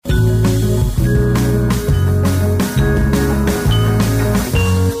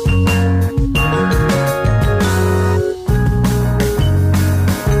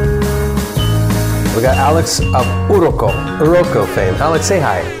Alex of Uroko fame. Alex, say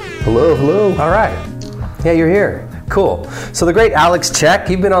hi. Hello, hello. All right. Yeah, you're here. Cool. So the great Alex Czech,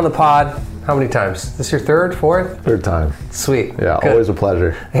 you've been on the pod how many times? Is this your third, fourth? Third time. Sweet. Yeah, Good. Always a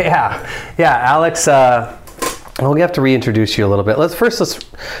pleasure. Yeah, Alex. Well, we have to reintroduce you a little bit. Let's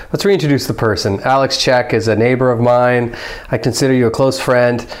reintroduce the person. Alex Czech is a neighbor of mine. I consider you a close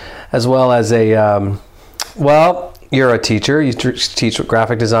friend, as well as you're a teacher. You teach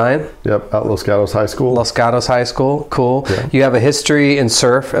graphic design. Yep, at Los Gatos High School. Los Gatos High School. Cool. Yeah. You have a history in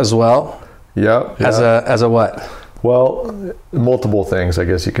surf as well. Yep. Yeah. As a what? Well, multiple things, I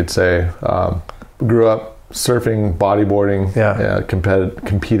guess you could say. Grew up surfing, bodyboarding. Yeah.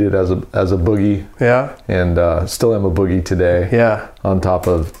 Competed as a boogie. Yeah. And still am a boogie today. Yeah. On top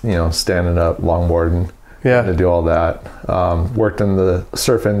of standing up, longboarding. Yeah. To do all that. Worked in the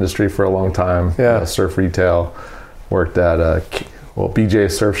surf industry for a long time. Yeah. Surf retail. Worked at BJ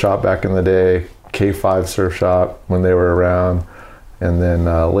Surf Shop back in the day, K5 Surf Shop when they were around, and then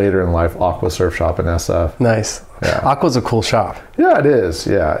later in life, Aqua Surf Shop in SF. Nice. Yeah. Aqua's a cool shop. Yeah, it is.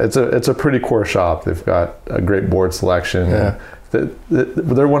 Yeah, it's a pretty core shop. They've got a great board selection. Yeah.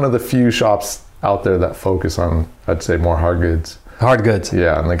 They're one of the few shops out there that focus on, I'd say, more hard goods. Hard goods.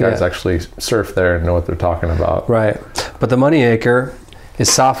 Yeah, and the guys actually surf there and know what they're talking about. Right. But the money maker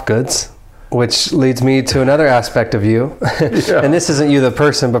is soft goods, which leads me to another aspect of you. Yeah. And this isn't you the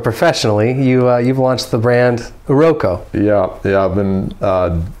person, but professionally, you've launched the brand Uroko. Yeah, I've been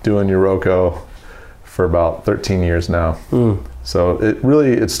doing Uroko for about 13 years now. So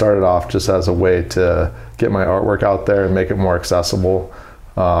it started off just as a way to get my artwork out there and make it more accessible.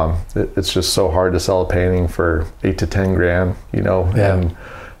 It's just so hard to sell a painting for $8 to $10,000, Yeah. And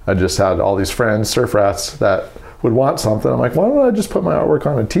I just had all these friends, surf rats, that would want something. I'm like, why don't I just put my artwork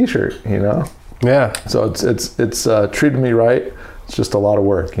on a t-shirt, Yeah. So it's treated me right. It's just a lot of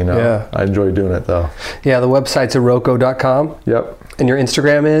work, Yeah. I enjoy doing it though. Yeah, the website's uroko.com. Yep. And your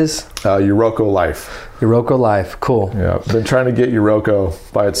Instagram is? Uroko Life. Uroko Life. Cool. Yeah. Been trying to get Uroko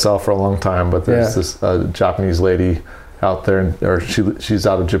by itself for a long time, but there's this Japanese lady out there, she's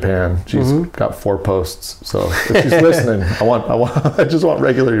out of Japan. She's got 4 posts. So if she's listening, I just want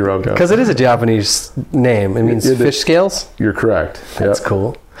regular Uroko. Because it is a Japanese name. It means fish scales? You're correct. That's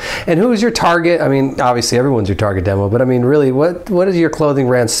cool. And who is your target? I mean, obviously everyone's your target demo, but I mean, really, what does your clothing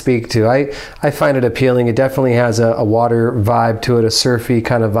brand speak to? I find it appealing. It definitely has a water vibe to it, a surfy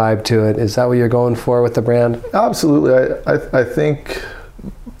kind of vibe to it. Is that what you're going for with the brand? Absolutely. I think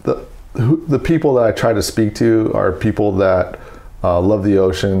the people that I try to speak to are people that love the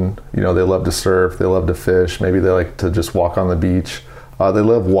ocean. They love to surf, they love to fish. Maybe they like to just walk on the beach. They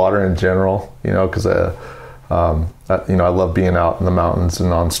love water in general, because I love being out in the mountains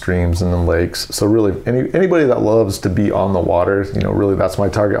and on streams and in lakes. So really, anybody that loves to be on the water, really that's my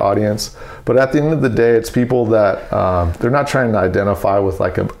target audience. But at the end of the day, it's people that they're not trying to identify with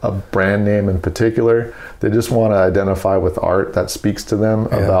like a brand name in particular. They just want to identify with art that speaks to them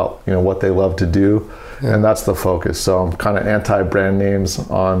about what they love to do, and that's the focus. So I'm kind of anti-brand names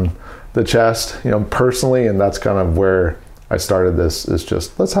on the chest, personally, and that's kind of where I started this. Is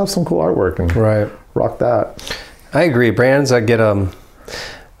just let's have some cool artwork and rock that. I agree. Brands, I get I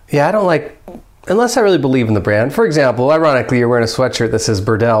don't like, unless I really believe in the brand. For example, ironically, you're wearing a sweatshirt that says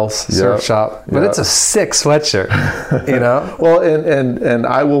Burdel's Surf Shop, but it's a sick sweatshirt, Well, and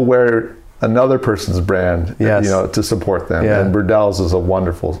I will wear another person's brand, to support them. Yeah. And Burdel's is a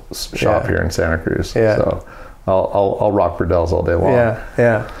wonderful shop here in Santa Cruz. Yeah. So I'll rock Burdel's all day long.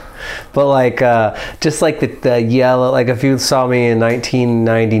 Yeah. But like, just like the yellow, like if you saw me in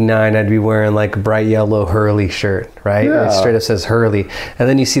 1999, I'd be wearing like a bright yellow Hurley shirt, right? Yeah. It straight up says Hurley. And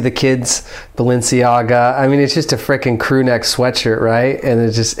then you see the kids, Balenciaga. I mean, it's just a freaking crew neck sweatshirt, right? And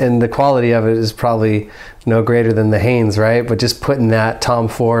and the quality of it is probably no greater than the Hanes, right? But just putting that Tom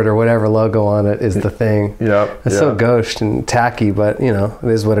Ford or whatever logo on it is the thing. It's so gauche and tacky, but it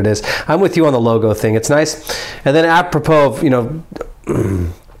is what it is. I'm with you on the logo thing. It's nice. And then apropos of,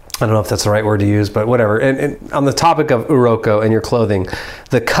 I don't know if that's the right word to use, but whatever. And on the topic of Uroko and your clothing,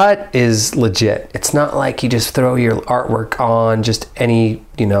 the cut is legit. It's not like you just throw your artwork on just any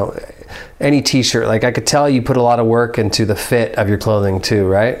t-shirt. Like I could tell you put a lot of work into the fit of your clothing too,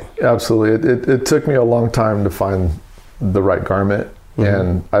 right? Absolutely. It took me a long time to find the right garment,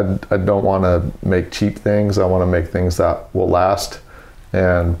 and I don't want to make cheap things. I want to make things that will last.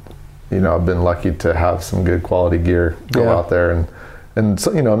 And I've been lucky to have some good quality gear go out there and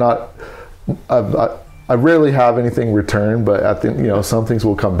so, I rarely have anything returned, but at the some things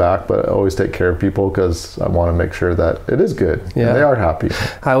will come back. But I always take care of people because I want to make sure that it is good and they are happy.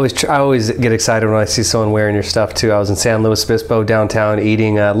 I always get excited when I see someone wearing your stuff too. I was in San Luis Obispo downtown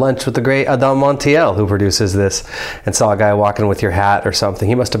eating lunch with the great Adam Montiel, who produces this, and saw a guy walking with your hat or something.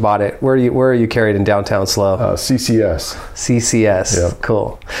 He must have bought it. Where are you carried in downtown SLO? CCS. CCS. Yep.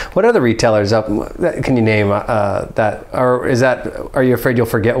 Cool. What other retailers up? Can you name that? Or are you afraid you'll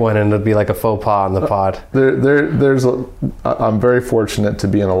forget one and it'll be like a faux pas on the pod? I'm very fortunate to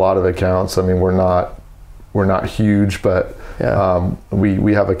be in a lot of accounts. I mean, we're not huge, but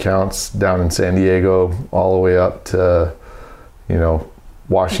we have accounts down in San Diego all the way up to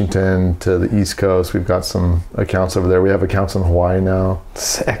Washington to the East Coast. We've got some accounts over there. We have accounts in Hawaii now.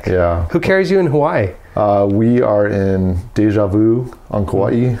 Sick. Yeah. Who carries you in Hawaii? We are in Deja Vu on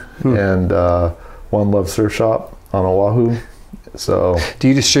Kauai and One Love Surf Shop on Oahu. So, do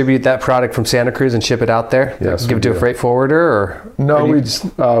you distribute that product from Santa Cruz and ship it out there? Yes. Give it to a freight forwarder, or no? We use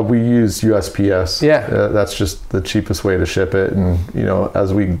USPS. Yeah, that's just the cheapest way to ship it. And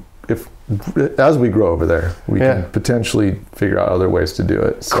as we grow over there, we can potentially figure out other ways to do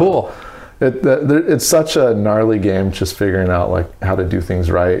it. So cool. It's such a gnarly game, just figuring out like how to do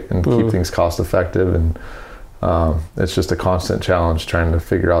things right and keep things cost effective, and it's just a constant challenge trying to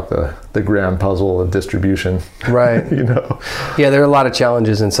figure out the grand puzzle of distribution. Right. Yeah, there are a lot of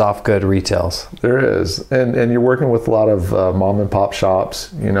challenges in soft good retails. There is, and you're working with a lot of mom and pop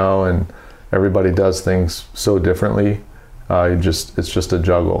shops, and everybody does things so differently. It's just a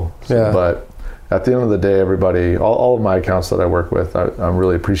juggle. Yeah. But at the end of the day, everybody, all of my accounts that I work with, I'm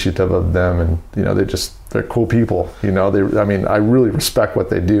really appreciative of them, and they're cool people. I really respect what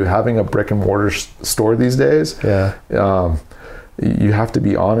they do. Having a brick and mortar store these days, you have to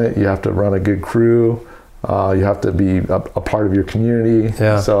be on it. You have to run a good crew. You have to be a part of your community.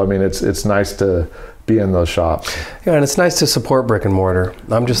 Yeah. So it's nice to be in those shops. Yeah, and it's nice to support brick and mortar.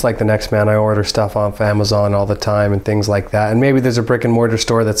 I'm just like the next man. I order stuff off Amazon all the time and things like that. And maybe there's a brick and mortar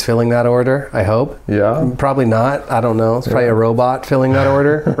store that's filling that order, I hope. Yeah. Probably not. I don't know. It's probably a robot filling that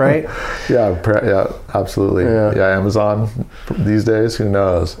order, right? Yeah, absolutely. Yeah, Amazon these days, who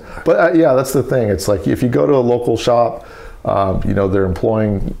knows? But that's the thing. It's like if you go to a local shop, they're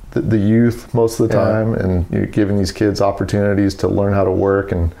employing the youth most of the time, and you're giving these kids opportunities to learn how to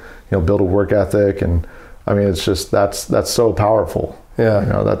work and build a work ethic, and I mean it's just that's so powerful.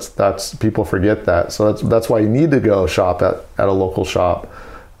 Yeah. That's people forget that. So that's why you need to go shop at a local shop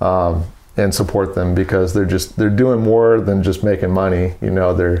and support them, because they're doing more than just making money.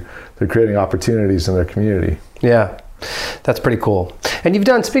 They're creating opportunities in their community. Yeah. That's pretty cool. And you've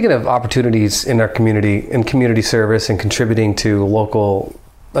done, speaking of opportunities in our community, in community service and contributing to local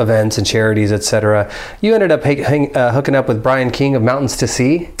events and charities, etc., you ended up hooking up with Brian King of Mountains to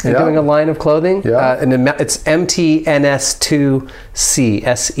Sea and doing a line of clothing. Yeah. And it's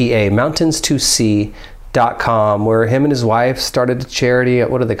MTNS2C, SEA, mountains2sea.com, where him and his wife started a charity.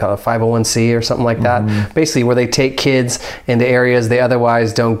 What do they call it? 501c or something like that. Basically, where they take kids into areas they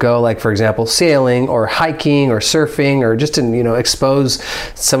otherwise don't go, like for example, sailing or hiking or surfing, or just to expose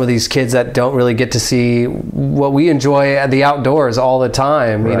some of these kids that don't really get to see what we enjoy at the outdoors all the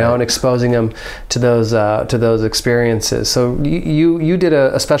time. Right. And exposing them to those experiences. So you did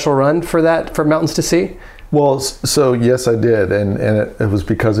a special run for that, for Mountains to Sea? Well, so yes, I did, and it was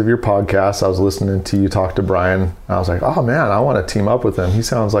because of your podcast. I was listening to you talk to Brian, and I was like, oh man, I want to team up with him. He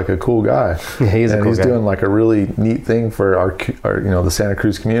sounds like a cool guy. Yeah, he's doing like a really neat thing for our the Santa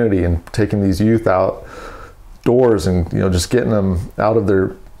Cruz community, and taking these youth outdoors and just getting them out of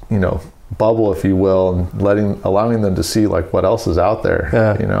their bubble, if you will, and allowing them to see like what else is out there.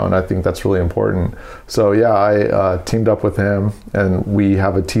 Yeah. And I think that's really important. So I teamed up with him, and we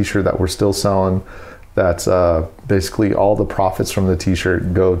have a t-shirt that we're still selling. That's basically all the profits from the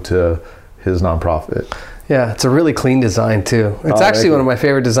t-shirt go to his nonprofit. Yeah, it's a really clean design too. It's actually one of my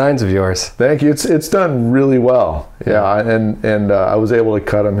favorite designs of yours. Thank you. It's done really well. Yeah, and I was able to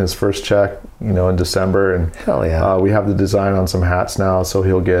cut him his first check, in December, and hell yeah. We have the design on some hats now, so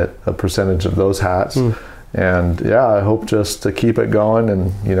he'll get a percentage of those hats. And I hope just to keep it going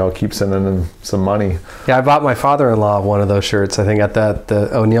and keep sending him some money. Yeah, I bought my father-in-law one of those shirts, I think at the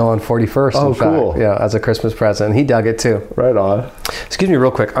O'Neill on 41st. Oh, cool. Yeah, as a Christmas present. And he dug it too. Right on. Excuse me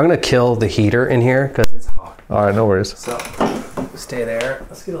real quick. I'm going to kill the heater in here because it's hot. All right, no worries. So stay there.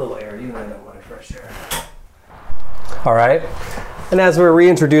 Let's get a little air. You and I don't want fresh air. All right. And as we're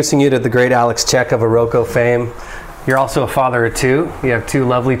reintroducing you to the great Alex Czech of Uroko fame, you're also a father of two. You have two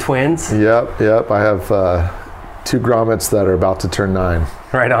lovely twins. Yep. I have two grommets that are about to turn 9.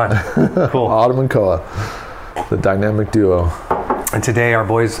 Right on. Cool. Autumn and Koa, the dynamic duo. And today our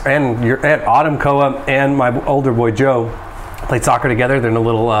boys and Autumn Koa and my older boy Joe played soccer together. They're in a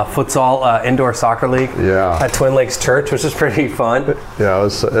little futsal indoor soccer league at Twin Lakes Church, which is pretty fun. Yeah,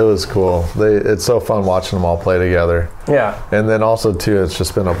 it was cool. It's so fun watching them all play together. Yeah. And then also too, it's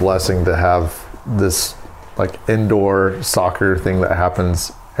just been a blessing to have this like indoor soccer thing that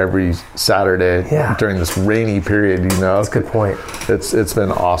happens every Saturday during this rainy period. That's a good point. It's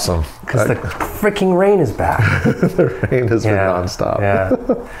been awesome because the freaking rain is back. The rain has been nonstop.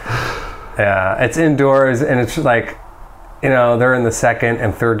 Yeah. It's indoors, and it's like, they're in the second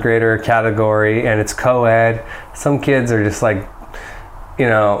and third grader category, and it's co-ed. Some kids are just like,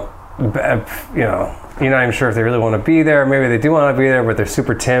 you're not even sure if they really want to be there. Maybe they do want to be there, but they're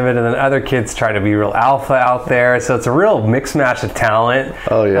super timid. And then other kids try to be real alpha out there. So it's a real mix match of talent.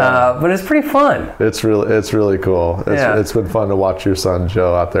 Oh yeah, but it's pretty fun. It's really cool. It's been fun to watch your son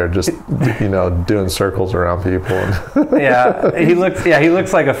Joe out there just doing circles around people. He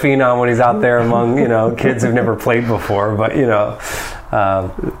looks like a phenom when he's out there among kids who've never played before. But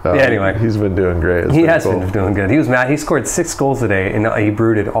anyway, he's been doing great. He has been doing good. He was mad. He scored 6 goals today, and he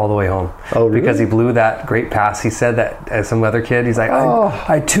brooded all the way home. Oh, really? Because he blew that great pass. He said that as some other kid, he's like,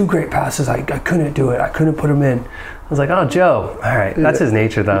 I had 2 great passes. I couldn't do it. I couldn't put them in. I was like, oh, Joe. All right. That's his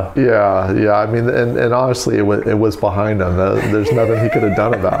nature, though. Yeah. I mean, and honestly, it was behind him. There's nothing he could have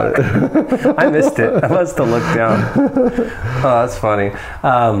done about it. I missed it. I must have looked down. Oh, that's funny.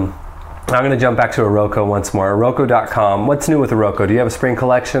 I'm going to jump back to Uroko once more. Uroko.com. What's new with Uroko? Do you have a spring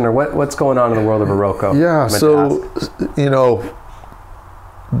collection, or what's going on in the world of Uroko? Yeah, so,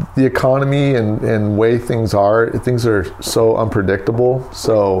 the economy and way things are so unpredictable.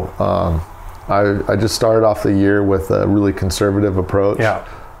 So I just started off the year with a really conservative approach. Yeah.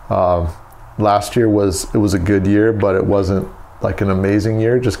 Last year was a good year, but it wasn't like an amazing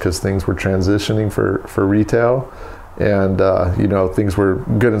year just because things were transitioning for retail. And, things were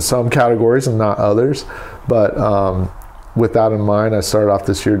good in some categories and not others. But with that in mind, I started off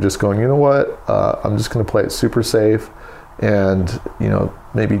this year just going, I'm just going to play it super safe and,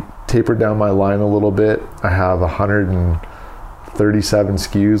 maybe taper down my line a little bit. I have 137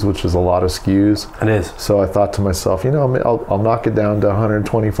 SKUs, which is a lot of SKUs. It is. So I thought to myself, I'll knock it down to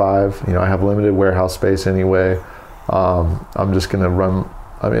 125. I have limited warehouse space anyway. I'm just going to run.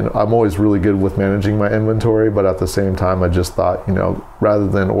 I'm always really good with managing my inventory, but at the same time, I just thought, rather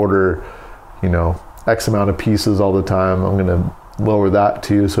than order, X amount of pieces all the time, I'm going to lower that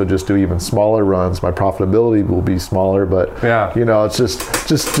too. So just do even smaller runs. My profitability will be smaller, but it's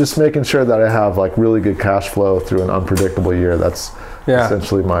just making sure that I have like really good cash flow through an unpredictable year. That's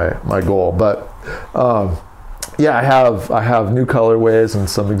essentially my goal. But I have new colorways and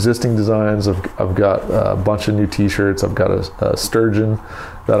some existing designs. I've got a bunch of new T-shirts. I've got a sturgeon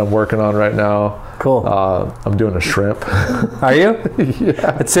that I'm working on right now. Cool. I'm doing a shrimp. Are you?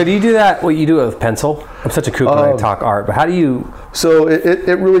 Yeah. So do you do that? What you do it with pencil? I'm such a kook when I talk art, but how do you? So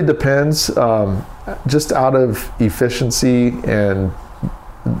it really depends. Just out of efficiency and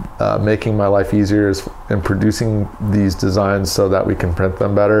making my life easier in producing these designs so that we can print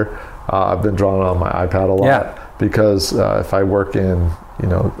them better. I've been drawing on my iPad a lot because if I work in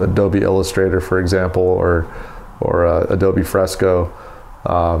Adobe Illustrator, for example, or Adobe Fresco,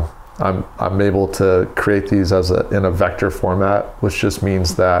 I'm able to create these in a vector format, which just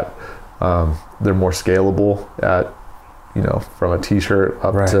means that they're more scalable from a T-shirt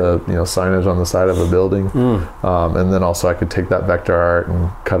up to signage on the side of a building, and then also I could take that vector art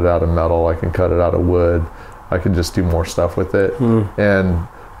and cut it out of metal. I can cut it out of wood. I could just do more stuff with it. And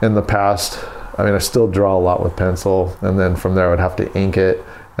in the past, I still draw a lot with pencil, and then from there I would have to ink it,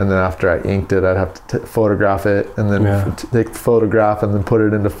 and then after I inked it, I'd have to photograph it, and then take the photograph and then put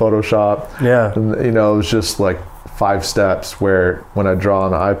it into Photoshop. And it was just like 5 steps, where when I draw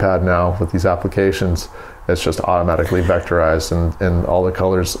on an iPad now with these applications, it's just automatically vectorized, and all the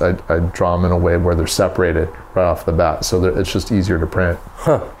colors, I draw them in a way where they're separated right off the bat, so it's just easier to print.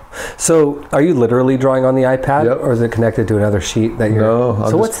 So are you literally drawing on the iPad, or is it connected to another sheet that you're... No.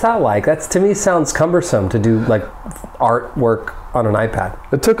 So what's that like? That's, to me, sounds cumbersome to do like artwork on an iPad.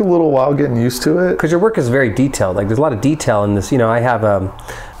 It took a little while getting used to it. Because your work is very detailed. Like there's a lot of detail in this. I have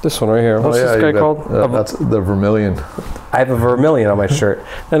this one right here. What's this guy called? That's the vermilion. I have a vermilion on my shirt.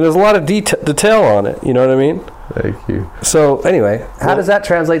 And there's a lot of detail on it. You know what I mean? Thank you. So anyway, how does that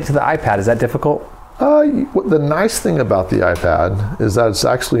translate to the iPad? Is that difficult? The nice thing about the iPad is that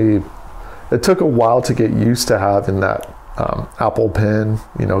it took a while to get used to having that Apple Pen,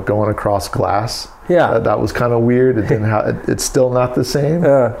 going across glass. Yeah. That was kind of weird. It didn't it's still not the same.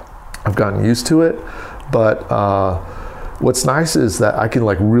 I've gotten used to it, but what's nice is that I can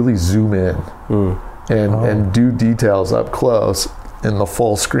like really zoom in and do details up close. in the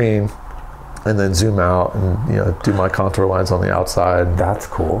full screen, and then zoom out and do my contour lines on the outside. That's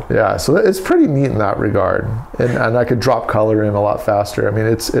cool. Yeah, so it's pretty neat in that regard, and I could drop color in a lot faster. I mean,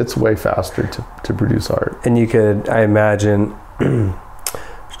 it's way faster to produce art. And you could, I imagine,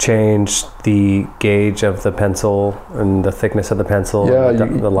 change the gauge of the pencil and the thickness of the pencil. Yeah,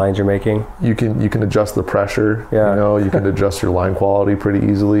 the lines you're making. You can adjust the pressure. Yeah. You can adjust your line quality pretty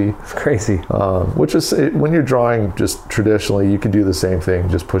easily. It's crazy. Which is, when you're drawing just traditionally, you can do the same thing,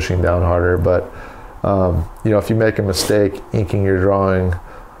 just pushing down harder. But if you make a mistake inking your drawing,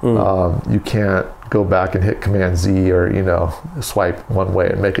 you can't go back and hit Command Z or swipe one way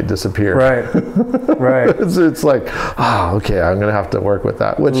and make it disappear. Right. It's like, okay, I'm gonna have to work with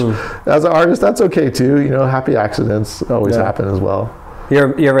that. Which, as an artist, that's okay too. Happy accidents always happen as well.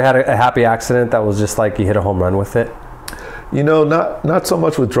 You ever had a happy accident that was just like you hit a home run with it? Not so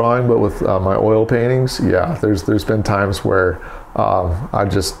much with drawing, but with my oil paintings. Yeah, there's been times where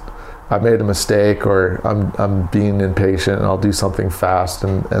I made a mistake, or I'm being impatient, and I'll do something fast,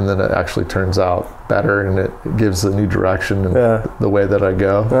 and then it actually turns out better, and it gives a new direction in the way that I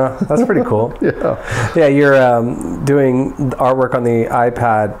go. Yeah, that's pretty cool. Yeah, you're doing artwork on the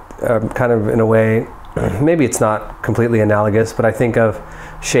iPad, kind of in a way. Maybe it's not completely analogous, but I think of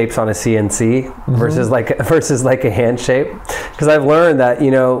shapes on a CNC versus like a hand shape, because I've learned that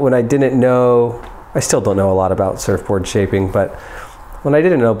when I didn't know, I still don't know a lot about surfboard shaping, but when I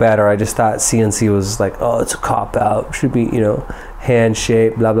didn't know better, I just thought CNC was like, it's a cop-out. Should be,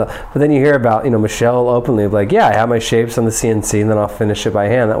 hand-shaped, blah, blah. But then you hear about, Michelle openly like, I have my shapes on the CNC, and then I'll finish it by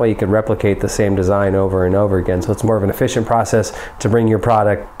hand. That way you can replicate the same design over and over again. So it's more of an efficient process to bring your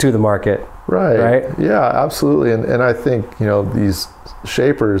product to the market. Right? Yeah, absolutely. And I think, these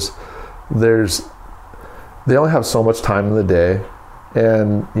shapers, they only have so much time in the day.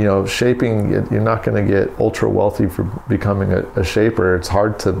 And shaping, you're not going to get ultra wealthy for becoming a shaper. It's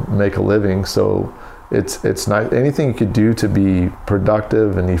hard to make a living, so it's not anything you could do to be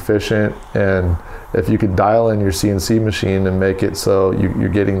productive and efficient. And if you could dial in your CNC machine and make it so you're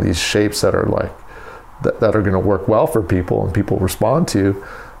getting these shapes that are like that are going to work well for people and people respond to,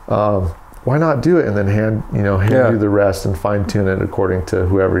 why not do it and then hand you the rest and fine tune it according to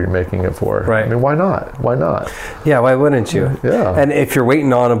whoever you're making it for. Right. I mean, why not? Yeah, why wouldn't you? Yeah. And if you're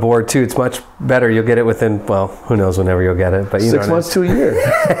waiting on a board too, it's much better. You'll get it within, who knows whenever you'll get it, but 6 months to a year.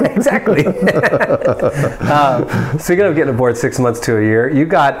 Exactly. Speaking of getting a board 6 months to a year, you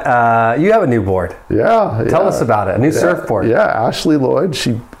have a new board. Yeah. Tell us about it. A new surfboard. Yeah, Ashley Lloyd,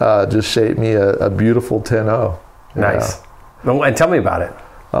 she just shaped me a beautiful 10-0. Nice. And tell me about it.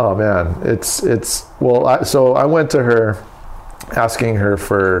 Oh man, so I went to her asking her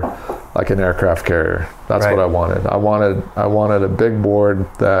for like an aircraft carrier. That's what I wanted. I wanted a big board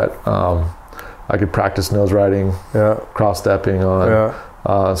that I could practice nose riding, cross stepping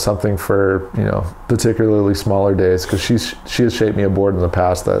on, something for particularly smaller days, because she has shaped me a board in the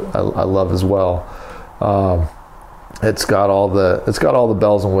past that I love as well. It's got all the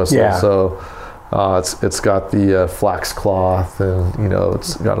bells and whistles. Yeah. So. It's got the flax cloth, and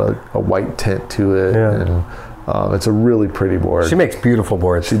it's got a white tint to it, and it's a really pretty board. She makes beautiful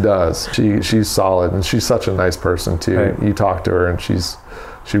boards. She does. She's solid, and she's such a nice person too. Right. You talk to her, and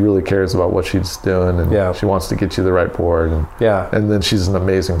she really cares about what she's doing, and she wants to get you the right board. And then she's an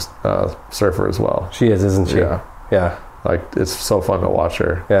amazing surfer as well. She is, isn't she? Yeah. Like, it's so fun to watch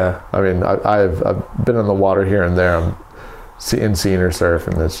her. Yeah. I mean, I've been in the water here and there. I'm seeing her surf,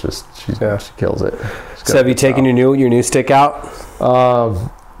 and it's just she kills it. So have you taken your new stick out?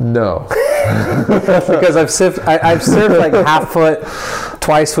 No. Because I've surfed like half foot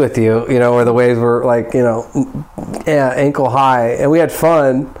twice with you, where the waves were like, ankle high, and we had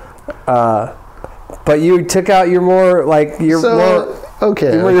fun. But you took out your more your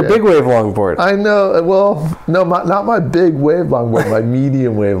big wave longboard. I know. Well, no, not my big wave longboard, my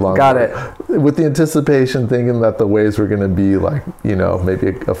medium wave longboard. Got it. With the anticipation, thinking that the waves were going to be like,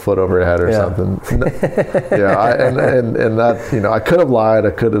 maybe a foot overhead or something. And that, I could have lied.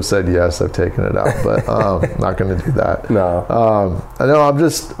 I could have said yes, I've taken it out, but I'm not going to do that. No. I know.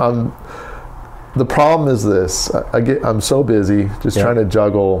 The problem is this. I'm so busy just trying to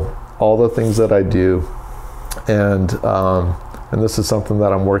juggle all the things that I do, and this is something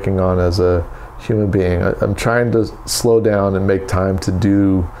that I'm working on as a human being. I'm trying to slow down and make time to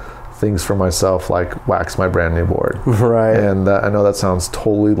do things for myself, like wax my brand new board. Right. And I know that sounds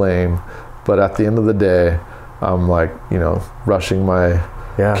totally lame, but at the end of the day, I'm like, rushing my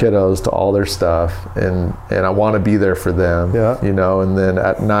kiddos to all their stuff, and I want to be there for them. And then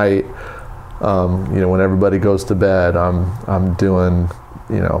at night, when everybody goes to bed, I'm doing,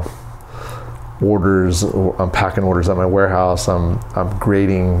 orders, I'm packing orders at my warehouse, I'm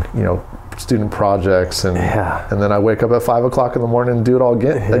grading, student projects, and then I wake up at 5 o'clock in the morning and do it all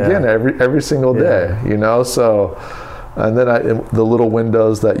again every single day, So, and then the little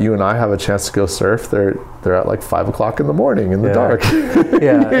windows that you and I have a chance to go surf, they're at like 5 o'clock in the morning in the dark.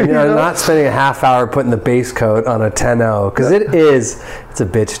 Not spending a half hour putting the base coat on a 10.0, because it's a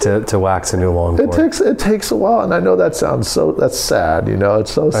bitch to wax a new longboard. It takes a while, and I know that's sad,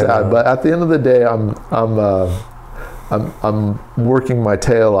 it's so sad, but at the end of the day, I'm working my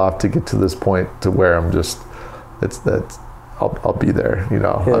tail off to get to this point to where I'll be there,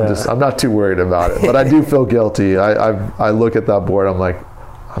 I'm not too worried about it, but I do feel guilty. I look at that board, I'm like,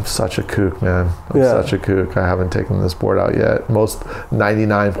 I'm such a kook, man. I'm such a kook. I haven't taken this board out yet. Most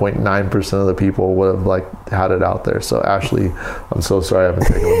 99.9% of the people would have had it out there. So Ashley, I'm so sorry I haven't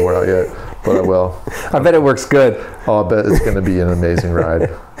taken the board out yet, but I will. I bet it works good. Oh, I bet it's going to be an amazing ride.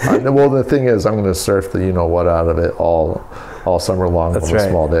 Well, the thing is, I'm going to surf the what out of it all summer long on the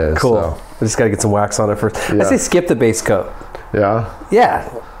small days. Cool. So. I just got to get some wax on it first. I say skip the base coat. Yeah. Yeah.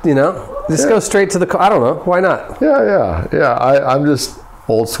 Just go straight to the coat. I don't know. Why not? Yeah. I'm just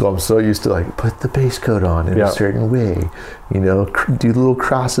old school. I'm so used to put the base coat on in a certain way, do little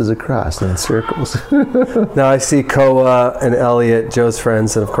crosses across and circles. Now I see Koa and Elliot, Joe's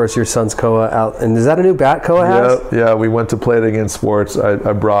friends, and of course your son's Koa out. And is that a new bat Koa has? Yeah. We went to Play It Again Sports.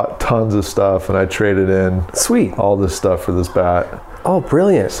 I brought tons of stuff and I traded in all this stuff for this bat. Oh,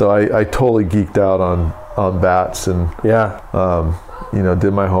 brilliant. So I totally geeked out on bats and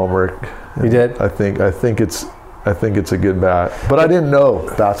did my homework. You did? I think it's a good bat, but I didn't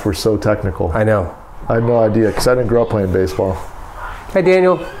know bats were so technical. I know. I had no idea because I didn't grow up playing baseball. Hey,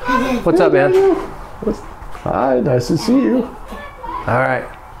 Daniel. What's up, man? Hi, nice to see you. All right.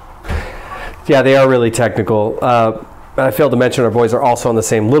 Yeah, they are really technical. I failed to mention our boys are also on the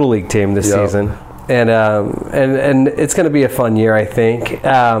same Little League team this season. And it's going to be a fun year, I think.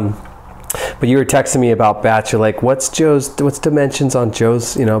 But you were texting me about bats. You're like, what's dimensions on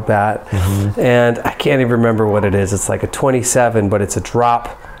Joe's, bat? Mm-hmm. And I can't even remember what it is. It's like a 27, but it's a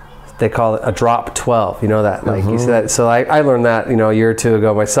drop. They call it a drop 12. You know that? Like you said. So I learned that, a year or two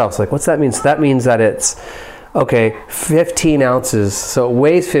ago myself. So what's that mean? So that means that it's 15 ounces. So it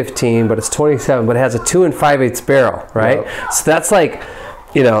weighs 15, but it's 27, but it has a 2 5/8 barrel, right? Yep. So that's like,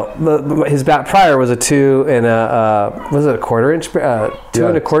 his bat prior was a 2 and a 1/4 inch, 2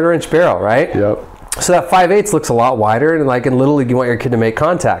 1/4 inch barrel, right? Yep. So that 5/8 looks a lot wider, and in Little League, you want your kid to make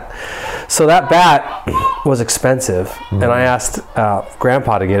contact. So that bat was expensive, and I asked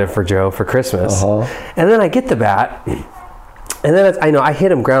Grandpa to get it for Joe for Christmas. And then I get the bat, and then I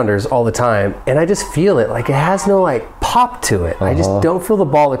hit him grounders all the time, and I just feel it. It has no pop to it. I just don't feel the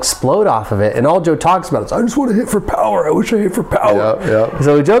ball explode off of it. And all Joe talks about is, I just want to hit for power. I wish I hit for power. Yep.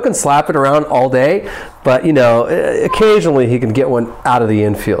 So Joe can slap it around all day, but occasionally he can get one out of the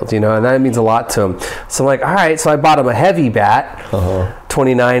infield, and that means a lot to him. So I'm like, all right. So I bought him a heavy bat,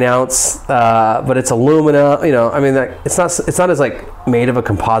 29 ounce, but it's alumina. It's not as made of a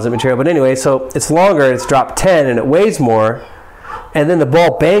composite material. But anyway, so it's longer. It's dropped 10, and it weighs more. And then the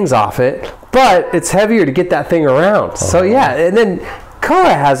ball bangs off it, but it's heavier to get that thing around. So and then Koa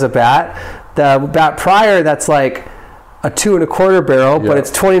has a bat, the bat prior that's like a 2 1/4 barrel, but it's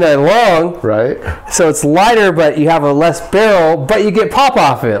 29 long. Right. So it's lighter, but you have a less barrel, but you get pop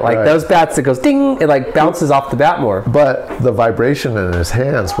off it. Those bats that goes ding, it bounces off the bat more. But the vibration in his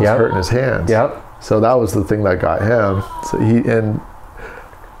hands was hurting his hands. Yep. So that was the thing that got him. So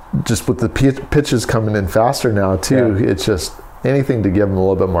just with the pitches coming in faster now too, it's just anything to give him a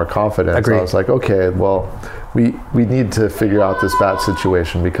little bit more confidence. Agreed. I was like, okay, well, we need to figure out this bat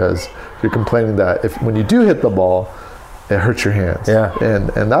situation, because you're complaining that when you do hit the ball, it hurts your hands. Yeah.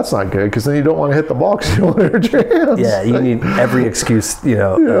 And that's not good, because then you don't want to hit the ball because you don't want to hurt your hands. Yeah, you need every excuse, you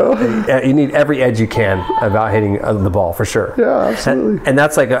need every edge you can about hitting the ball, for sure. Yeah, absolutely. And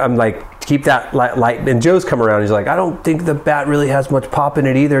that's I'm keep that light. And Joe's come around, he's like, I don't think the bat really has much pop in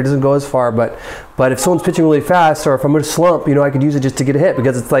it either. It doesn't go as far, but if someone's pitching really fast, or if I'm going to slump, I could use it just to get a hit,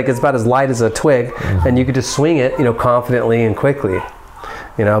 because it's about as light as a twig, and you could just swing it, confidently and quickly,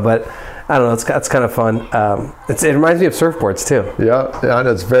 but I don't know. It's kind of fun. It reminds me of surfboards too. Yeah, and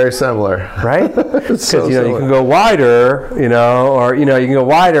it's very similar, right? Because you can go wider, or you can go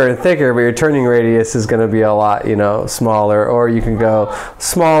wider and thicker, but your turning radius is going to be a lot, smaller. Or you can go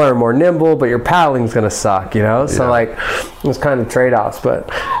smaller, more nimble, but your paddling's going to suck, So there's kind of trade-offs. But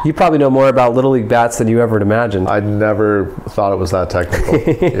you probably know more about Little League bats than you ever imagined. I never thought it was that technical.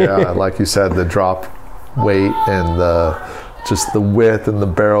 Yeah, like you said, the drop weight and the just the width and the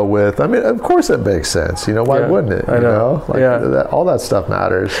barrel width. I mean, of course it makes sense. You know, why wouldn't it? I know. All that stuff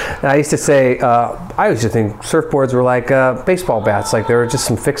matters. I used to say, I used to think surfboards were like baseball bats. Like, there were just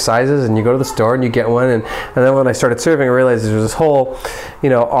some fixed sizes, and you go to the store and you get one. And then when I started surfing, I realized there was this whole,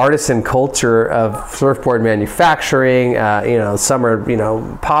 artisan culture of surfboard manufacturing. Some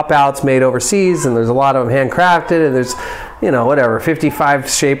are, pop-outs made overseas, and there's a lot of them handcrafted, and there's, 55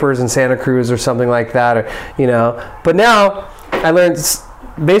 shapers in Santa Cruz or something like that, But now I learned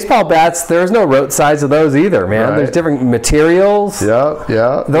baseball bats, there's no rote size of those either, man. Right. There's different materials.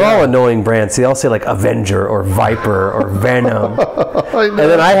 Yeah. They're all annoying brands. They all say like Avenger or Viper or Venom. And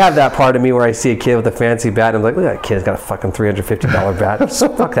then I have that part of me where I see a kid with a fancy bat and I'm like, look at that kid, he's got a fucking $350 bat.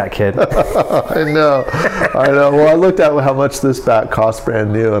 Fuck that kid. I know. Well, I looked at how much this bat cost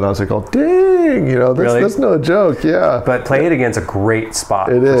brand new and I was like, oh, dang, that's no joke. Yeah. But Play It Again's a great spot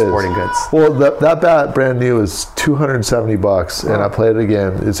for sporting goods. Well, that bat brand new is $270 and I played it again.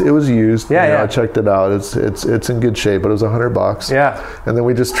 It was used. I checked it out. It's in good shape, but it was $100. Yeah. And then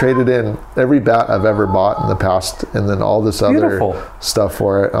we just traded in every bat I've ever bought in the past, and then all this other stuff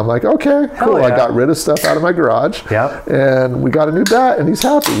for it. I'm like, okay, cool. Yeah. I got rid of stuff out of my garage. Yeah. And we got a new bat, and he's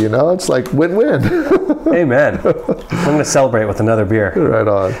happy. It's like win-win. Amen. I'm going to celebrate with another beer. Right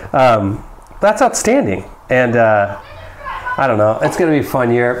on. That's outstanding. And I don't know. It's going to be a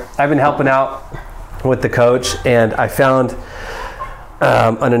fun year. I've been helping out with the coach, and I found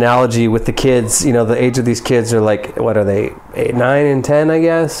an analogy with the kids. The age of these kids are like, what are they, 8, 9, and 10, I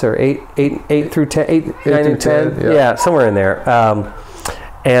guess, or 8 through 10, 8, 9, and 10, yeah, somewhere in there.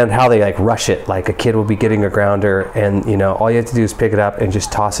 And how they like rush it. Like a kid will be getting a grounder, and all you have to do is pick it up and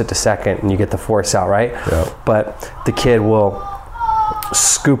just toss it to second, and you get the force out, right? Yeah. But the kid will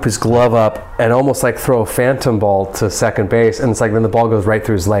scoop his glove up and almost like throw a phantom ball to second base, and it's like then the ball goes right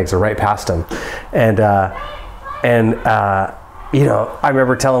through his legs or right past him, and I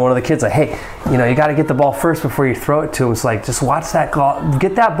remember telling one of the kids, like, hey, you got to get the ball first before you throw it to him. It's like, just watch that glove,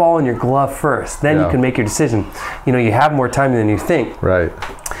 get that ball in your glove first. Then you can make your decision. You have more time than you think. Right.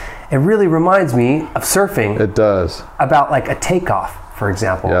 It really reminds me of surfing. It does. About like a takeoff, for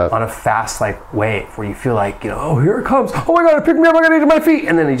example, on a fast like wave where you feel like, oh, here it comes. Oh my God, it picked me up. I got to eat my feet.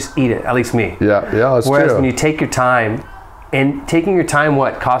 And then you just eat it, at least me. Yeah, that's Whereas true. when you take your time, and taking your time,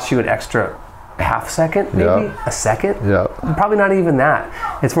 costs you an extra half second, maybe a second. Yeah. Probably not even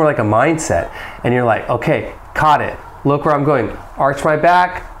that. It's more like a mindset. And you're like, okay, caught it. Look where I'm going. Arch my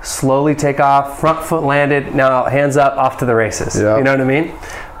back, slowly take off, front foot landed. Now hands up, off to the races. Yeah. You know what I mean?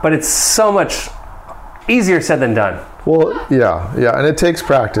 But it's so much easier said than done. Well, yeah. And it takes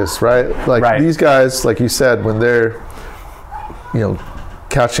practice, right? Like these guys, like you said, when they're,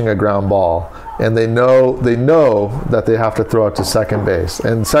 catching a ground ball, and they know that they have to throw it to second base,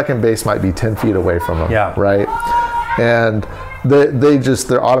 and second base might be 10 feet away from them, right? And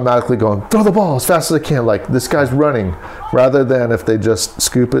they're automatically going, throw the ball as fast as I can, like this guy's running, rather than if they just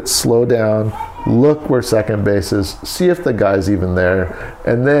scoop it, slow down, look where second base is, see if the guy's even there,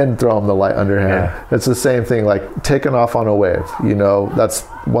 and then throw him the light underhand. Yeah. It's the same thing, like taking off on a wave. That's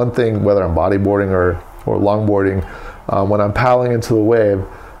one thing, whether I'm bodyboarding or longboarding. When I'm paddling into the wave,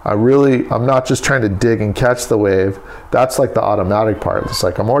 I'm not just trying to dig and catch the wave. That's like the automatic part. It's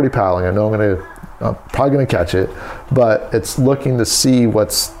like I'm already paddling. I know I'm probably going to catch it, but it's looking to see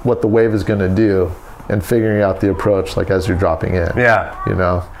what the wave is going to do and figuring out the approach, like as you're dropping in. Yeah.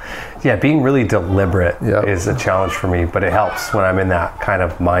 Yeah, being really deliberate is a challenge for me, but it helps when I'm in that kind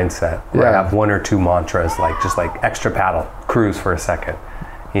of mindset where I have one or two mantras, like just like extra paddle, cruise for a second,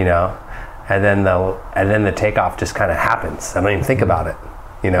 and then the takeoff just kind of happens. I don't even think about it.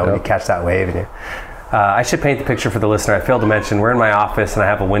 When you catch that wave. And I should paint the picture for the listener. I failed to mention, we're in my office and I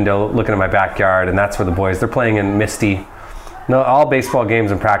have a window looking at my backyard, and that's where the boys, they're playing in misty. No, all baseball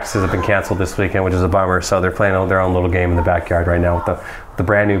games and practices have been canceled this weekend, which is a bummer. So they're playing their own little game in the backyard right now with the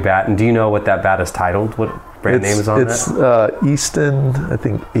brand new bat. And do you know what that bat is titled? What brand name is on that? It's Easton, I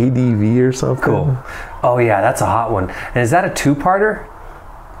think ADV or something. Cool. Oh yeah, that's a hot one. And is that a two-parter?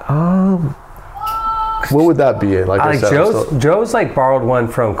 What would that be? Joe's like borrowed one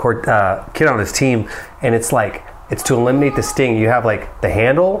from kid on his team, and it's to eliminate the sting. You have like the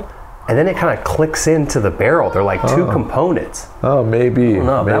handle, and then it kind of clicks into the barrel. They're like two components. Oh, maybe. I don't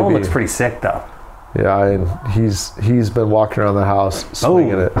know. That one looks pretty sick though. Yeah, and he's been walking around the house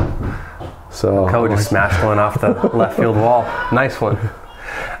swinging it. So Coach just smashed one off the left field wall. Nice one.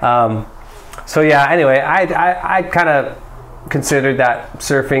 So yeah. Anyway, I kind of considered that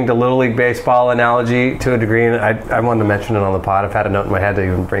surfing to Little League baseball analogy to a degree, and I wanted to mention it on the pod. I've had a note in my head to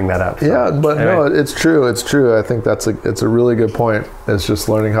even bring that up. So, yeah, but anyway. No, it's true. I think it's a really good point. It's just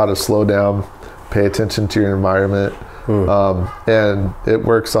learning how to slow down, pay attention to your environment, And it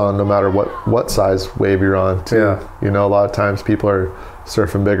works on no matter what size wave you're on too. Yeah. You know, a lot of times people are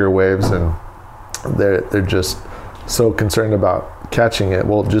surfing bigger waves and they're just so concerned about catching it.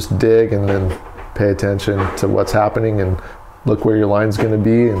 Well, just dig and then pay attention to what's happening and look where your line's going to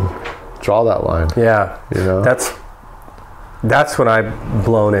be and draw that line. Yeah. You know, that's when I've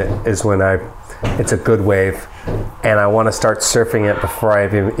blown it, is when it's a good wave and I want to start surfing it before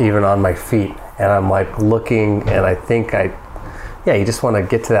I'm even on my feet. And I'm like looking, and I think you just want to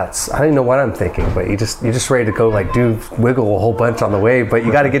get to that. I don't even know what I'm thinking, but you're just ready to go, like wiggle a whole bunch on the wave, but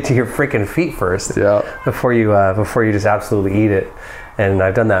you got to get to your freaking feet first. Yeah. Before you just absolutely eat it. And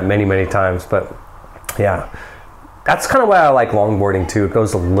I've done that many, many times, but yeah, that's kind of why I like longboarding too. It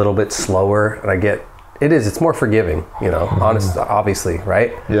goes a little bit slower, and it's more forgiving, you know, obviously,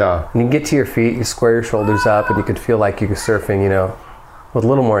 right? Yeah. And you get to your feet, you square your shoulders up, and you could feel like you're surfing, you know, with a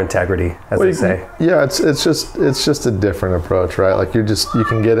little more integrity, as they say. Yeah, it's just a different approach, right? Like you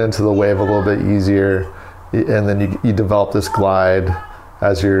can get into the wave a little bit easier, and then you develop this glide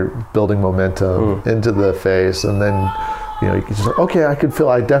as you're building momentum into the face, and then you know, you can just like, okay, I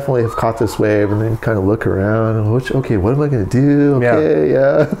definitely have caught this wave, and then kind of look around and what am I going to do? Okay,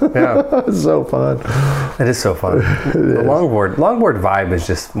 yeah. It's so fun. It is so fun. The longboard vibe is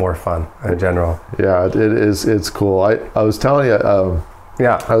just more fun in general. Yeah, it is. It's cool. I was telling you,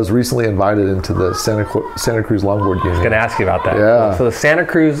 I was recently invited into the Santa Cruz Longboard Union. I was going to ask you about that. Yeah. So the Santa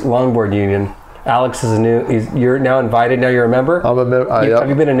Cruz Longboard Union. Alex is you're now invited. Now you're a member? I'm a member. Have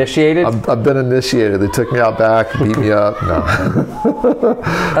you been initiated? I've been initiated. They took me out back, beat me up. No.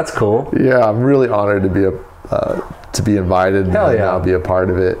 That's cool. Yeah, I'm really honored to be invited and now be a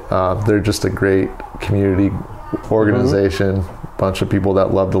part of it. They're just a great community organization. Bunch of people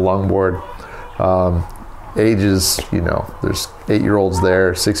that love to longboard. Ages, you know, there's 8-year-olds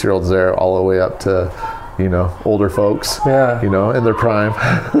there, 6-year-olds there, all the way up to, you know, older folks, you know, in their prime.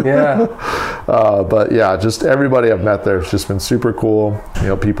 But yeah, just everybody I've met there has just been super cool. You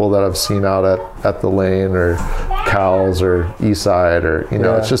know, people that I've seen out at the lane or Cal's or Eastside, or, you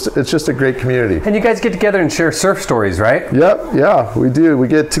know, it's just a great community. And you guys get together and share surf stories, right? Yep. Yeah, we do. We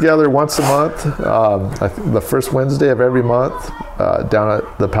get together once a month. I think the first Wednesday of every month down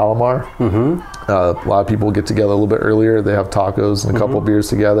at the Palomar. A lot of people get together a little bit earlier. They have tacos and a couple beers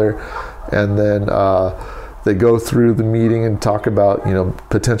together. And then they go through the meeting and talk about, you know,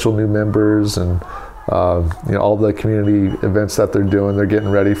 potential new members and, you know, all the community events that they're doing. They're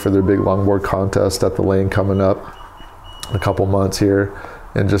getting ready for their big longboard contest at the lane coming up in a couple months here.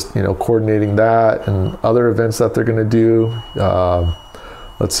 And just, you know, coordinating that and other events that they're going to do.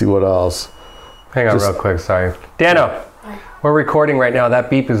 Let's see what else. Hang on real quick, sorry. Dano, we're recording right now. That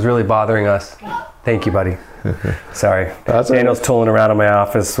beep is really bothering us. Thank you, buddy. Sorry. Daniel's tooling around in my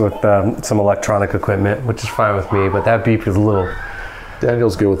office with some electronic equipment, which is fine with me, but that beep is a little...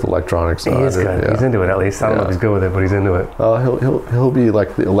 Daniel's good with electronics. He is good. Yeah. He's into it, at least. I don't know if he's good with it, but he's into it. He'll be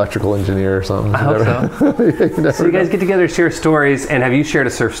like the electrical engineer or something. I hope so. So you guys get together, share stories, and have you shared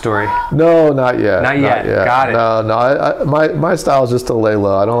a surf story? No, not yet. Not yet. Got it. No. My style is just to lay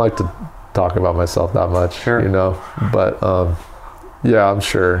low. I don't like to talk about myself that much. Sure. You know, but yeah, I'm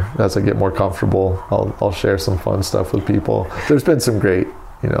sure as I get more comfortable, I'll share some fun stuff with people. There's been some great,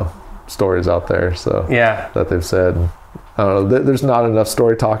 you know, stories out there. So that they've said. I don't know. There's not enough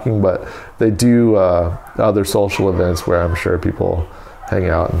story talking, but they do other social events where I'm sure people hang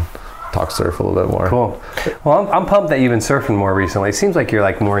out and talk surf a little bit more. Cool. Well, I'm pumped that you've been surfing more recently. It seems like you're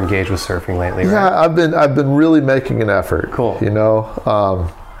like more engaged with surfing lately, right? Yeah, I've been really making an effort. Cool. You know,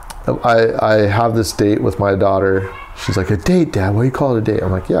 I have this date with my daughter. She's like, a date, Dad? What do you call it a date?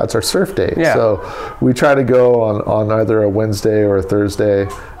 I'm like, yeah, it's our surf date. Yeah. So we try to go on either a Wednesday or a Thursday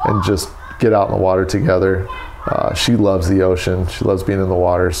and just get out in the water together. She loves the ocean. She loves being in the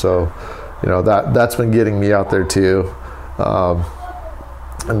water. So, you know, that's been getting me out there too.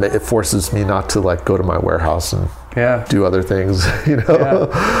 And it forces me not to like go to my warehouse and do other things, you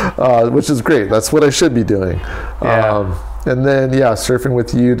know, which is great. That's what I should be doing. And then, surfing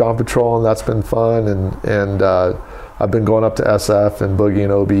with you, Dawn Patrol, and that's been fun. And I've been going up to SF and Boogie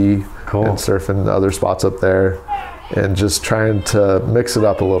and OB and surfing other spots up there. And just trying to mix it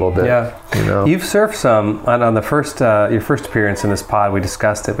up a little bit. Yeah, you know. You've surfed some on the first your first appearance in this pod. We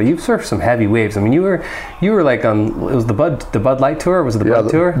discussed it, but you've surfed some heavy waves. I mean, you were like on, it was the Bud Light tour. Was it the Bud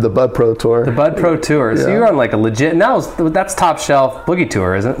tour? The Bud Pro tour. The Bud Pro tour. So you were on like a legit. And that's top shelf boogie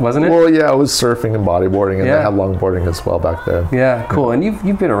tour, wasn't it? Well, yeah, it was surfing and bodyboarding, and they had longboarding as well back then. Yeah, cool. And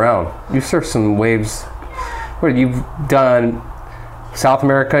you've been around. You've surfed some waves. What you've done? South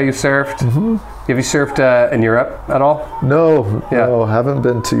America, you surfed. Mm-hmm. Have you surfed in Europe at all? No, haven't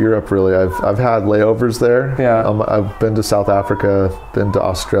been to Europe really. I've had layovers there. Yeah. I've been to South Africa, been to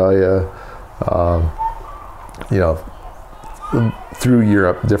Australia, through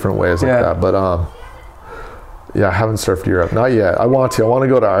Europe, different ways like that. But I haven't surfed Europe. Not yet. I want to. I want to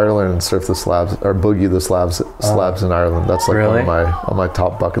go to Ireland and surf the slabs or boogie the slabs in Ireland. That's like really? on my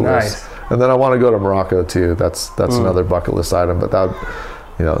top bucket Nice. list. And then I want to go to Morocco too. That's another bucket list item. But that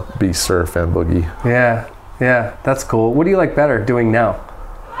would be surf and boogie. Yeah, that's cool. What do you like better doing now?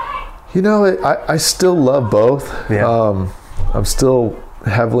 I still love both. Yeah. I'm still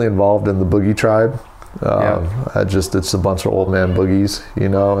heavily involved in the boogie tribe. It's a bunch of old man boogies,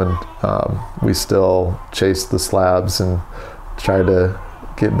 and we still chase the slabs and try to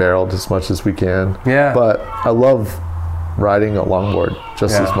get barreled as much as we can. Yeah. But I love riding a longboard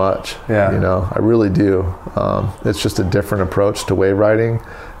just as much. Yeah. I really do. It's just a different approach to wave riding.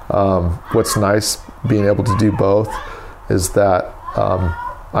 What's nice being able to do both is that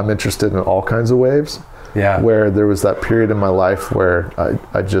I'm interested in all kinds of waves. Yeah. Where there was that period in my life where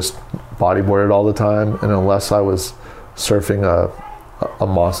I just bodyboarded all the time, and unless I was surfing a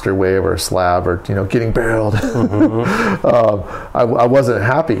monster wave or a slab or getting barreled, I wasn't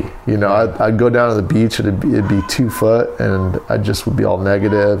happy. I'd go down to the beach and it'd be 2 foot, and I just would be all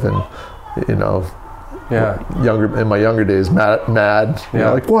negative and in my younger days mad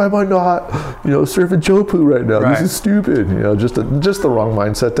like, why am I not surfing Chopu right now? This is stupid. Just the wrong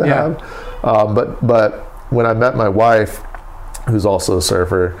mindset to have. But when I met my wife, who's also a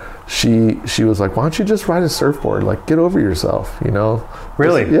surfer, she was like, why don't you just ride a surfboard? Like, get over yourself,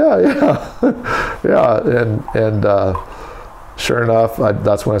 Really? Yeah. And sure enough,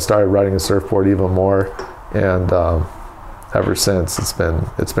 that's when I started riding a surfboard even more. And ever since,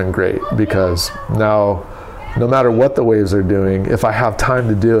 it's been great, because now no matter what the waves are doing, if I have time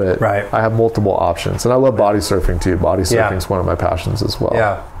to do it, I have multiple options. And I love body surfing too. Body surfing is one of my passions as well.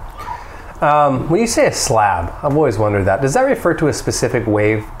 Yeah. When you say a slab, I've always wondered that. Does that refer to a specific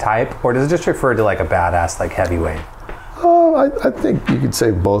wave type, or does it just refer to like a badass, like heavy wave? I think you could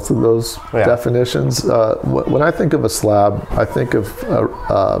say both of those definitions. When I think of a slab, I think of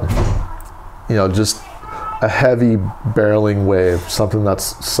just a heavy barreling wave, something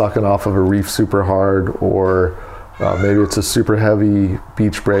that's sucking off of a reef super hard, or maybe it's a super heavy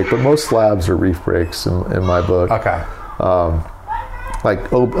beach break. But most slabs are reef breaks in my book. Okay.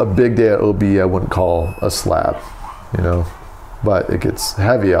 Like a big day at OB, I wouldn't call a slab, but it gets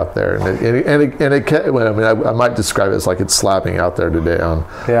heavy out there, and it can. I might describe it as like it's slapping out there today on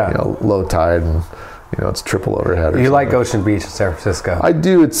low tide, and it's triple overhead. You like Ocean Beach in San Francisco? I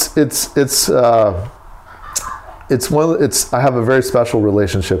do. I have a very special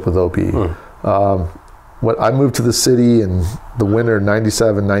relationship with OP. When I moved to the city in the winter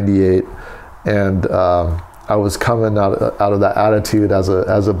 '97, '98, and I was coming out of that attitude as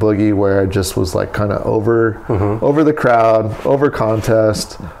a boogie, where I just was like kind of over the crowd, over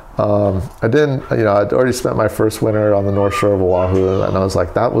contest. I'd already spent my first winter on the North Shore of Oahu, and I was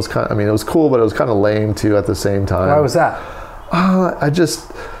like, it was cool, but it was kind of lame too at the same time. Why was that?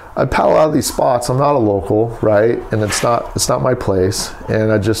 I'd paddle out of these spots. I'm not a local, right? And it's not my place. And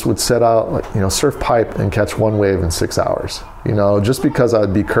I just would set out, surf pipe and catch one wave in 6 hours. Just because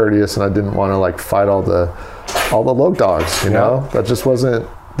I'd be courteous and I didn't want to like fight all the low dogs. That just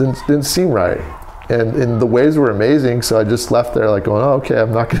didn't seem right. And the waves were amazing, so I just left there like going, oh, okay,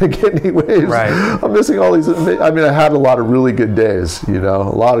 I'm not going to get any waves. Right. I'm missing all these. I had a lot of really good days. A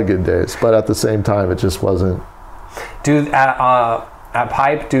lot of good days. But at the same time, it just wasn't. At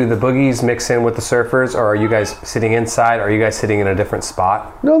Pipe, do the boogies mix in with the surfers, or are you guys sitting inside, or are you guys sitting in a different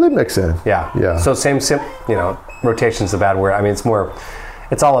spot? No, they mix in. Yeah. So same, rotation's a bad word.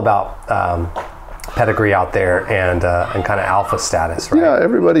 It's all about pedigree out there and kind of alpha status, right? Yeah,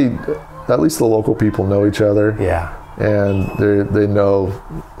 everybody, at least the local people, know each other. Yeah. And they know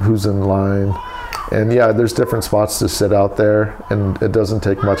who's in line. And there's different spots to sit out there, and it doesn't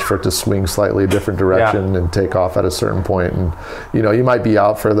take much for it to swing slightly a different direction and take off at a certain point. And you might be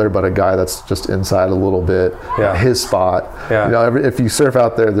out further, but a guy that's just inside a little bit, his spot. Yeah. If you surf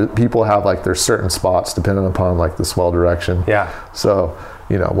out there, the people have like their certain spots depending upon like the swell direction. Yeah. So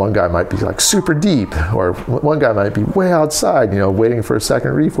one guy might be like super deep, or one guy might be way outside, waiting for a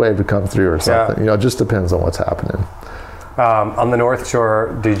second reef wave to come through or something. It just depends on what's happening. On the North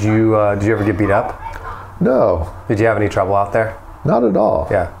Shore, did you ever get beat up? No. Did you have any trouble out there? Not at all.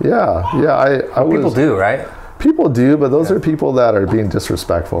 Yeah. People do, right? People do, but those are people that are being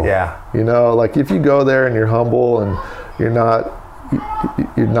disrespectful. Yeah. Like if you go there and you're humble and you're not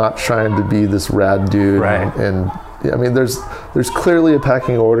trying to be this rad dude, right. and I mean, there's clearly a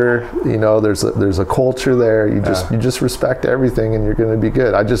pecking order. You know, there's a culture there. You just respect everything, and you're going to be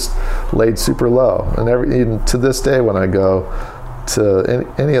good. I just laid super low, and even to this day, when I go to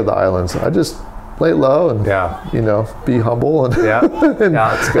any of the islands, I just lay low and you know, be humble and and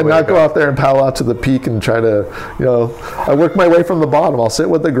not go out there and paddle out to the peak and try to, you know, I work my way from the bottom. I'll sit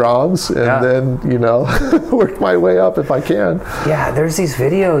with the groms and then, you know, work my way up if I can. Yeah, there's these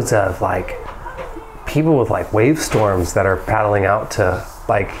videos of like people with like wave storms that are paddling out to,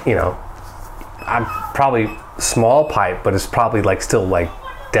 like, you know, I'm probably small pipe, but it's probably like still like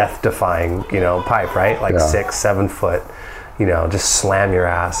death defying, you know, pipe, right? Like 6-7 foot. You know, just slam your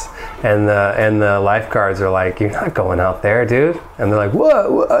ass, and the lifeguards are like, "You're not going out there, dude." And they're like,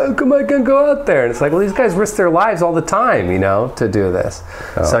 "What? How come I can go out there?" And it's like, well, these guys risk their lives all the time, you know, to do this.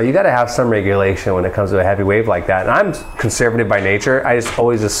 So you got to have some regulation when it comes to a heavy wave like that. And I'm conservative by nature. I just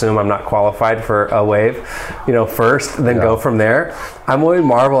always assume I'm not qualified for a wave, you know, first, then go from there. I'm always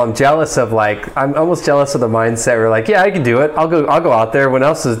marvel. I'm jealous of I'm almost jealous of the mindset where like, yeah, I can do it. I'll go out there when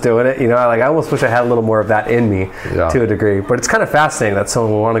else is doing it. You know, I almost wish I had a little more of that in me to a degree. But it's kind of fascinating that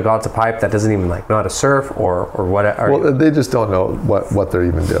someone will want to go out to pipe that doesn't even like know how to surf or whatever. Well, they just don't know what they're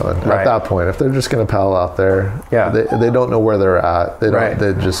even doing at that point. If they're just going to paddle out there, they don't know where they're at. They don't.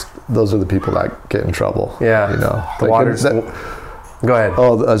 They just, those are the people that get in trouble. Yeah, you know, the water's. Go ahead.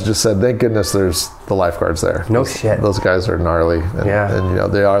 Oh, I just said, thank goodness there's the lifeguards there. No shit. Those guys are gnarly. And you know,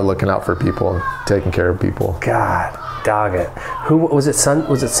 they are looking out for people and taking care of people. God, dog it. Who was it?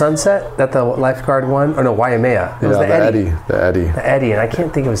 Was it Sunset that the lifeguard won? Or no, Waimea. It was the Eddie. The Eddie, and I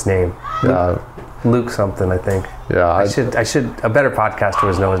can't think of his name. Luke something, I think. Yeah, I should. A better podcaster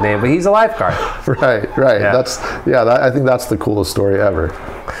would know his name, but he's a lifeguard. Right. Yeah. I think that's the coolest story ever.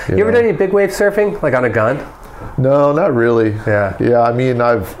 You ever done any big wave surfing, like on a gun? No, not really. Yeah. I mean,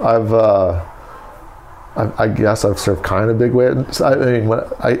 I guess I've surfed kind of big waves. I mean,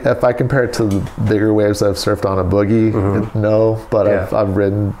 if I compare it to the bigger waves I've surfed on a boogie, no. But I've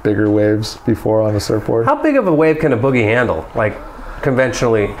ridden bigger waves before on a surfboard. How big of a wave can a boogie handle, like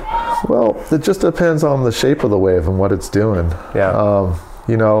conventionally? Well, it just depends on the shape of the wave and what it's doing. Yeah.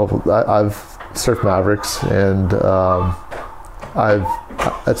 You know, I've surfed Mavericks, and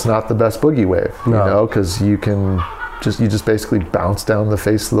it's not the best boogie wave, you know, because you just basically bounce down the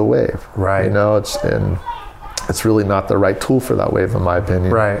face of the wave, right? You know, it's really not the right tool for that wave, in my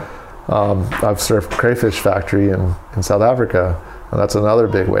opinion. Right. I've surfed Crayfish Factory in South Africa, and that's another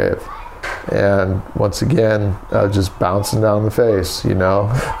big wave. And once again, just bouncing down the face, you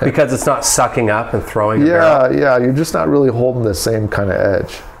know, because it's not sucking up and throwing. Yeah, you're just not really holding the same kind of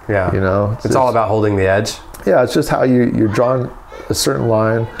edge. Yeah, you know, it's all about holding the edge. Yeah, it's just how you're drawing a certain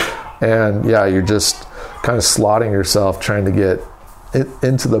line, and you're just kind of slotting yourself trying to get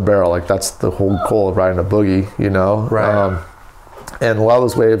into the barrel. Like that's the whole goal of riding a boogie, you know. Right. And a lot of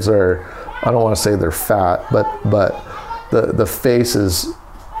those waves are, I don't want to say they're fat, but the face is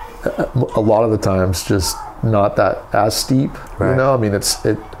a lot of the times just not that as steep. Right. You know, I mean,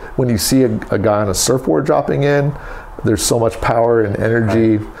 when you see a guy on a surfboard dropping in, there's so much power and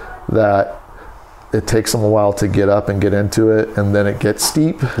energy that it takes them a while to get up and get into it, and then it gets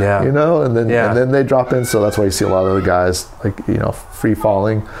steep, you know, and then they drop in. So that's why you see a lot of the guys, like, you know, free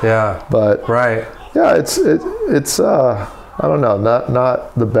falling. Yeah. But it's I don't know,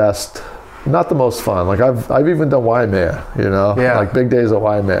 not the best, not the most fun. Like I've even done Waimea, you know, like big days at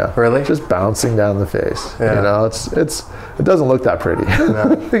Waimea. Really? Just bouncing down the face. You know, it doesn't look that pretty.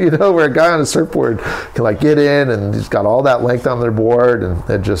 No. You know, where a guy on a surfboard can like get in and he's got all that length on their board, and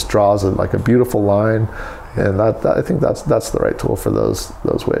it just draws like a beautiful line. And I think that's the right tool for those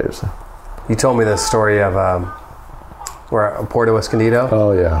waves. You told me this story of where Puerto Escondido.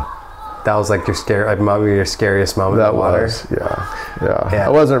 Oh yeah. That was like your scariest moment in the water. Yeah. I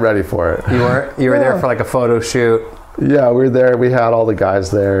wasn't ready for it. You weren't? You were there for like a photo shoot. Yeah, we were there. We had all the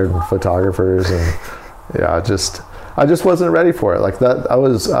guys there and photographers, and I just wasn't ready for it. Like that, I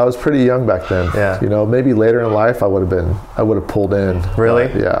was pretty young back then. Yeah. You know, maybe later in life I would have pulled in.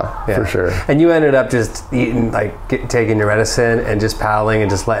 Really? Yeah, for sure. And you ended up just eating, taking your medicine and just paddling and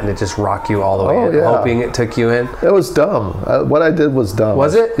just letting it just rock you all the way in, hoping it took you in. It was dumb. What I did was dumb.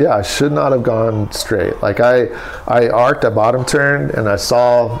 Was it? Yeah, I should not have gone straight. Like I arced a bottom turn, and I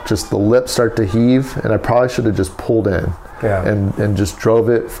saw just the lip start to heave, and I probably should have just pulled in. Yeah. And just drove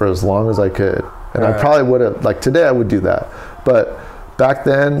it for as long as I could. And I probably would have, like today I would do that. But back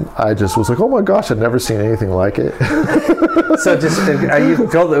then, I just was like, oh my gosh, I'd never seen anything like it. So just,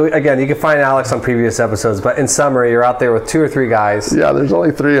 again, you can find Alex on previous episodes, but in summary, you're out there with 2 or 3 guys. Yeah, there's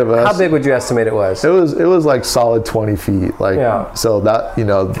only 3 of us. How big would you estimate it was? It was like solid 20 feet. Like, yeah. So that, you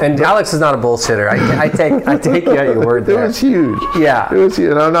know. And Alex is not a bullshitter. I take you at your word there. It was huge. Yeah. It was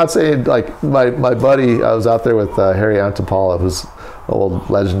huge. And I'm not saying, like, my buddy, I was out there with Harry Antipala, who's an old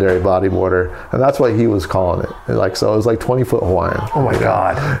legendary bodyboarder, and that's what he was calling it. And like, so it was like 20-foot Hawaiian. Oh my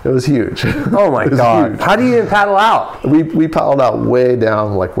God. It was huge. Oh my God. Huge. How do you even paddle out? We paddled out way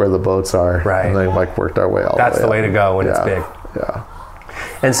down, like where the boats are. Right. And then like worked our way all the way That's the way to go when it's big. Yeah.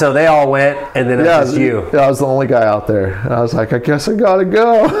 And so they all went, and then it was just you. Yeah, I was the only guy out there. And I was like, I guess I gotta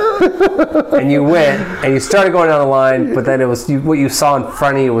go. And you went, and you started going down the line, but then it was what you saw in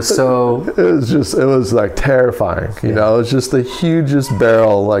front of you was so. It was like terrifying. You know, it was just the hugest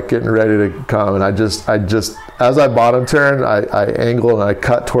barrel, like getting ready to come. And I just, as I bottom turned, I angled and I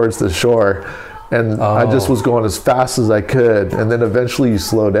cut towards the shore. And I just was going as fast as I could. And then eventually you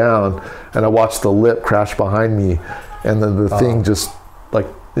slow down, and I watched the lip crash behind me. And then the thing just, like,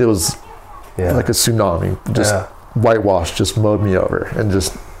 it was like a tsunami, just whitewash, just mowed me over and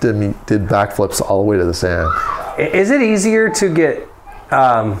just did backflips all the way to the sand. Is it easier to get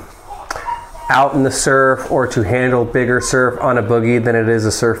out in the surf or to handle bigger surf on a boogie than it is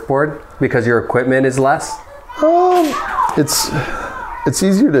a surfboard because your equipment is less? It's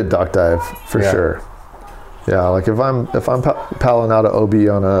easier to duck dive for sure. Yeah, like if I'm paddling out an OB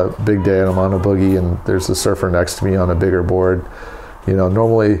on a big day and I'm on a boogie and there's a surfer next to me on a bigger board, you know,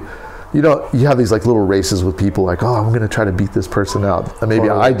 normally you have these like little races with people like, oh, I'm going to try to beat this person out. And maybe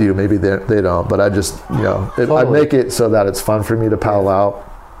I do, maybe they don't, but I just, you know, I make it so that it's fun for me to paddle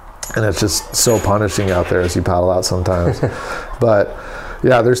out, and it's just so punishing out there as you paddle out sometimes. But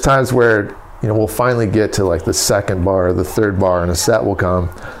yeah, there's times where, you know, we'll finally get to like the second bar or the third bar and a set will come.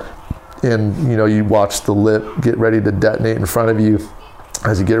 And, you know, you watch the lip get ready to detonate in front of you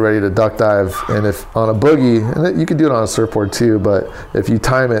as you get ready to duck dive. And if on a boogie, and you can do it on a surfboard too, but if you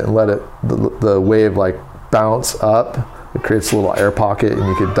time it and let it, the wave like bounce up, it creates a little air pocket and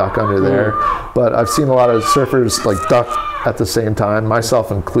you can duck under there. But I've seen a lot of surfers like duck at the same time,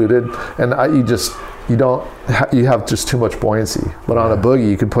 myself included. And you have just too much buoyancy. But on a boogie,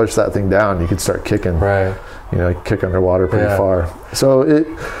 you can push that thing down. You can start kicking, you know, kick underwater pretty far. So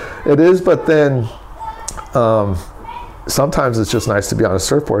it is, but then sometimes it's just nice to be on a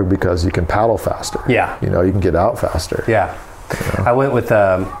surfboard because you can paddle faster. Yeah. You know, you can get out faster. Yeah. You know? I went with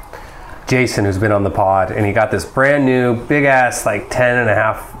Jason, who's been on the pod, and he got this brand new, big ass, like 10 and a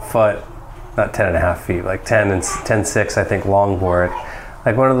half foot, not 10 and a half feet, like 10.6, I think, longboard.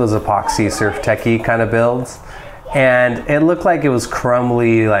 Like one of those epoxy surf techie kind of builds. And it looked like it was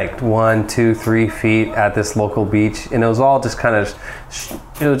crumbly, like 1, 2, 3 feet at this local beach. And it was all just kind of,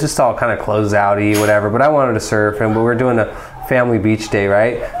 it was just all kind of closed out-y, whatever. But I wanted to surf, and we were doing a family beach day,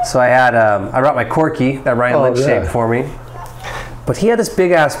 right? So I had, I brought my Corky that Ryan Lynch shaped for me. But he had this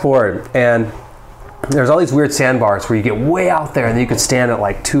big ass board, and there's all these weird sandbars where you get way out there and then you could stand at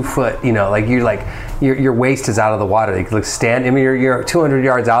like 2 foot, you know, like your waist is out of the water. You could like stand, I mean, you're 200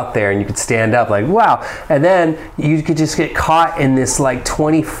 yards out there and you could stand up like, wow. And then you could just get caught in this like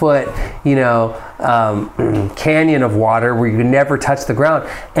 20 foot, you know, canyon of water where you could never touch the ground.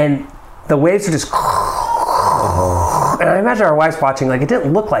 And the waves are just, and I imagine our wife's watching, like it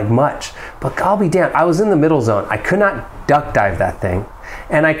didn't look like much, but I'll be damned. I was in the middle zone. I could not duck dive that thing,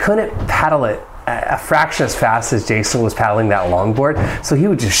 and I couldn't paddle it a fraction as fast as Jason was paddling that longboard. So he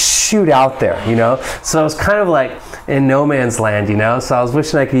would just shoot out there, you know? So I was kind of like in no man's land, you know? So I was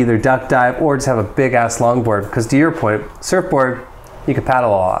wishing I could either duck dive or just have a big ass longboard, because to your point, surfboard, you could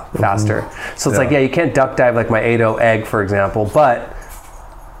paddle a lot faster. So it's like, yeah, you can't duck dive like my 8.0 egg, for example, but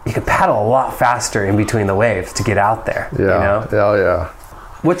you can paddle a lot faster in between the waves to get out there, you know? Yeah.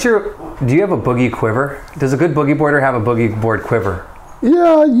 Do you have a boogie quiver? Does a good boogie boarder have a boogie board quiver?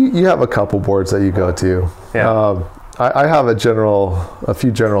 Yeah, you have a couple boards that you go to. Yeah. I have a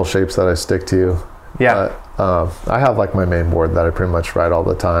few general shapes that I stick to. Yeah. I have like my main board that I pretty much ride all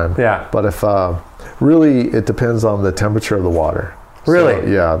the time. Yeah. But if really, it depends on the temperature of the water. Really? So,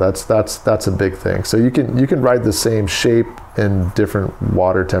 yeah, that's a big thing. So you can ride the same shape in different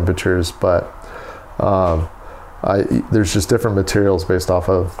water temperatures, but there's just different materials based off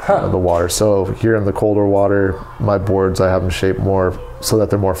of the water. So here in the colder water, my boards, I have them shaped more so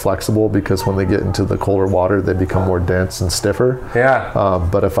that they're more flexible, because when they get into the colder water, they become more dense and stiffer. Yeah.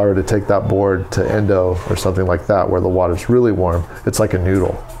 But if I were to take that board to Endo or something like that, where the water's really warm, it's like a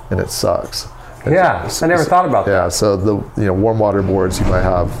noodle and it sucks. Yeah, I never thought about that. Yeah, so the warm water boards, you might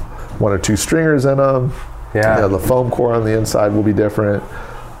have 1 or 2 stringers in them, Yeah. The foam core on the inside will be different.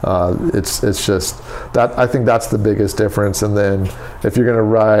 It's just that, I think that's the biggest difference. And then if you're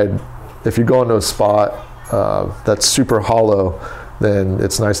going to a spot that's super hollow, then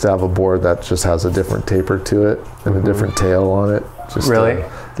it's nice to have a board that just has a different taper to it and a different tail on it. Just really?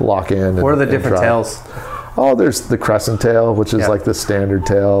 To lock in. What are the different tails? Oh, there's the crescent tail, which is like the standard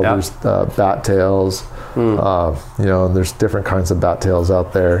tail. There's bat tails, and there's different kinds of bat tails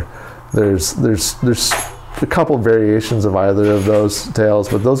out there. There's a couple variations of either of those tails,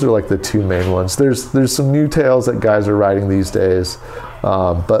 but those are like the two main ones. There's some new tails that guys are riding these days,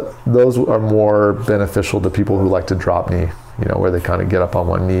 but those are more beneficial to people who like to drop knee, where they kind of get up on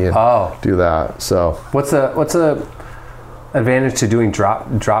one knee and do that. So what's the advantage to doing drop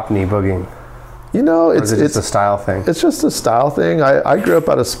knee boogieing? It's a style thing. It's just a style thing. I grew up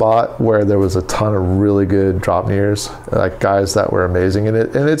at a spot where there was a ton of really good drop kneers, like guys that were amazing in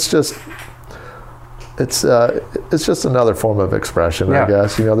it, and it's just another form of expression, I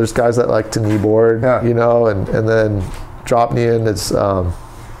guess. There's guys that like to kneeboard, and then drop kneeing. It's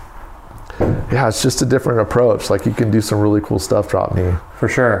just a different approach. Like you can do some really cool stuff drop knee. For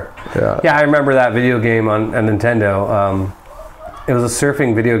sure. Yeah. Yeah, I remember that video game on Nintendo. It was a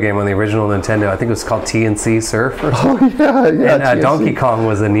surfing video game on the original Nintendo. I think it was called TNC Surf or something. Oh, yeah. And Donkey Kong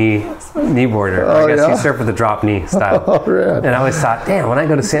was a kneeboarder. I guess he surfed with the drop knee style. And I always thought, damn, when I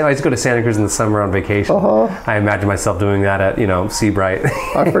used to go to Santa Cruz in the summer on vacation. I imagine myself doing that at, Seabright.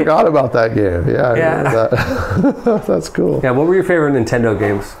 I forgot about that game. Yeah. That. That's cool. Yeah, what were your favorite Nintendo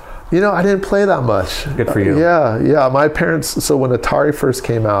games? I didn't play that much. Good for you. Yeah. My parents, so when Atari first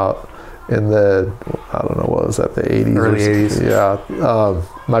came out, in the, I don't know, what was that, the 80s? Early 80s. Yeah.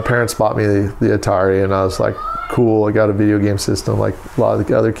 My parents bought me the Atari, and I was like, cool, I got a video game system like a lot of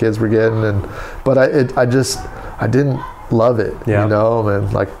the other kids were getting. But I didn't love it,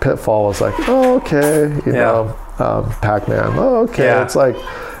 and like Pitfall was like, oh, okay, Pac-Man, oh, okay. Yeah. It's like,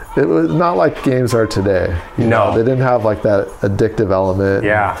 it was not like games are today. No. They didn't have like that addictive element.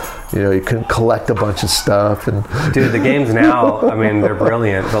 Yeah. You couldn't collect a bunch of stuff. And dude, the games now, I mean, they're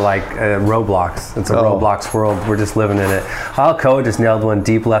brilliant. But like Roblox, it's a Roblox world. We're just living in it. Alcoa just nailed one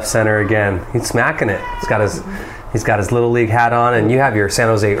deep left center again. He's smacking it. He's got his Little League hat on, and you have your San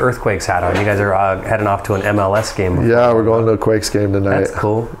Jose Earthquakes hat on. You guys are heading off to an MLS game. Yeah, we're going to a Quakes game tonight. That's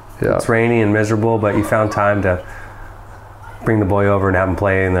cool. Yeah. It's rainy and miserable, but you found time to bring the boy over and have him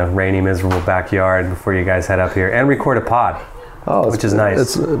play in the rainy, miserable backyard before you guys head up here and record a pod, which is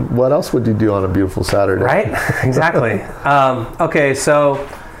nice. What else would you do on a beautiful Saturday? Right? Exactly. Okay, so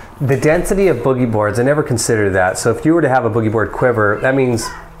the density of boogie boards, I never considered that. So if you were to have a boogie board quiver, that means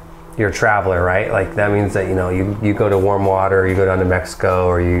you're a traveler, right? Like that means that, you go to warm water, you go down to Mexico,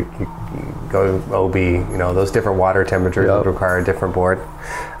 or you go to OB, those different water temperatures would require a different board.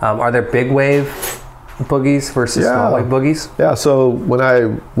 Are there big wave boogies versus small wave boogies? Yeah, so when I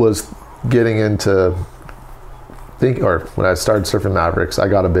was getting into when I started surfing Mavericks, I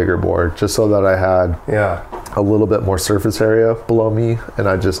got a bigger board just so that I had a little bit more surface area below me, and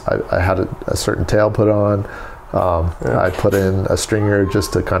I had a certain tail put on. I put in a stringer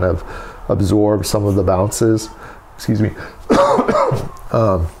just to kind of absorb some of the bounces. Excuse me.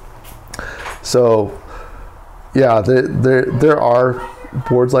 So yeah, there are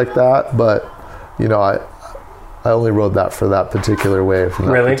boards like that, but I only rode that for that particular wave from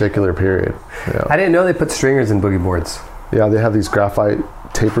that particular period. Yeah. I didn't know they put stringers in boogie boards. Yeah, they have these graphite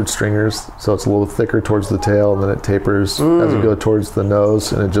tapered stringers, so it's a little thicker towards the tail, and then it tapers as you go towards the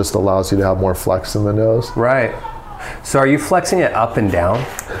nose, and it just allows you to have more flex in the nose. Right. So are you flexing it up and down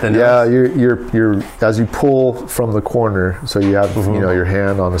the nose? Yeah, you're as you pull from the corner, so you have your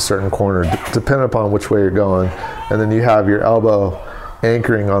hand on a certain corner, depending upon which way you're going, and then you have your elbow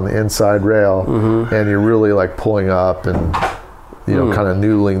anchoring on the inside rail, and you're really like pulling up and kind of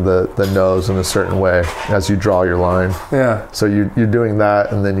noodling the nose in a certain way as you draw your line. Yeah. So you're doing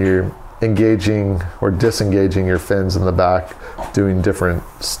that, and then you're engaging or disengaging your fins in the back, doing different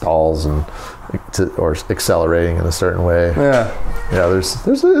stalls or accelerating in a certain way. Yeah.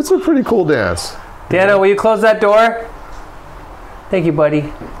 It's a pretty cool dance. Dano, will you close that door? Thank you,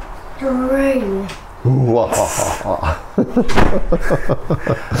 buddy. Rain.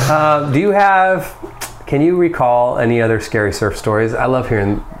 Can you recall any other scary surf stories? I love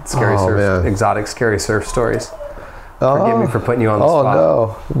hearing exotic scary surf stories. Forgive me for putting you on the spot.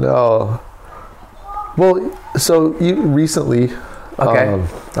 Oh, no. Well, so you recently,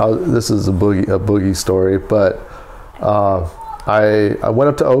 this is a boogie story, but I went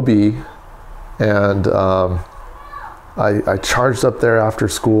up to OB, and I charged up there after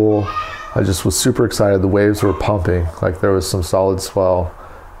school. I just was super excited. The waves were pumping, like there was some solid swell.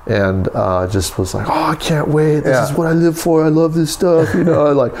 and just was like, oh, I can't wait. This is what I live for. I love this stuff. You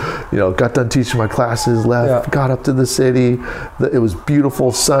know, like, you know, got done teaching my classes, left, got up to the city. It was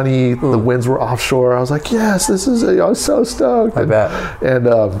beautiful, sunny. The winds were offshore. I was like, yes, this is it. I was so stoked. I bet. And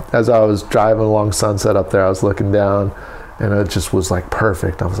as I was driving along Sunset up there, I was looking down, and it just was like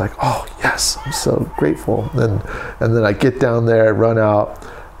perfect. I was like, oh, yes, I'm so grateful. And then I get down there, run out.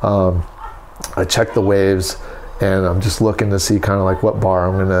 I check the waves, and I'm just looking to see kind of like what bar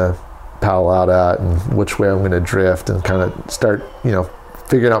I'm going to paddle out at and which way I'm going to drift, and kind of start, you know,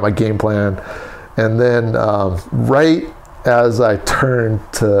 figuring out my game plan. And then right as I turned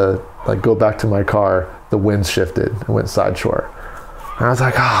to like go back to my car, the wind shifted and went side shore. And I was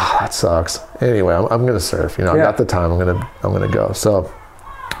like, that sucks. Anyway, I'm going to surf. You know, I got the time. I'm going to go. So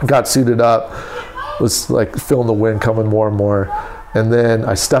got suited up, was like feeling the wind coming more and more. And then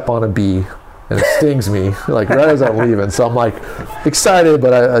I step on a bee, and it stings me like right as I'm leaving. So I'm like excited,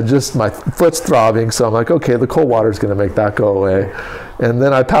 but I just, my foot's throbbing. So I'm like, okay, the cold water is going to make that go away. And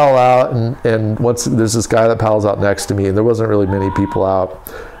then I paddle out, and once there's this guy that paddles out next to me, and there wasn't really many people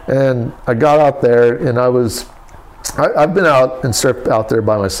out. And I got out there, and I've been out and surfed out there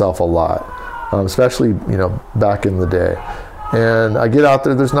by myself a lot, especially, you know, back in the day. And I get out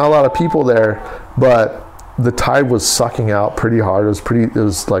there, there's not a lot of people there, but the tide was sucking out pretty hard. It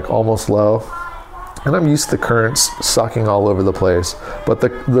was like almost low. And I'm used to the currents sucking all over the place. But the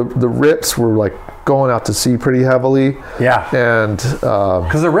rips were like going out to sea pretty heavily. Yeah. And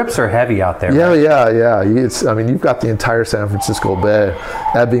because the rips are heavy out there. Yeah, right? yeah. I mean, you've got the entire San Francisco Bay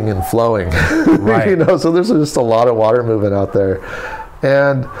ebbing and flowing. Right. You know, so there's just a lot of water moving out there.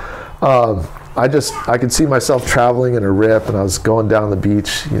 And I could see myself traveling in a rip, and I was going down the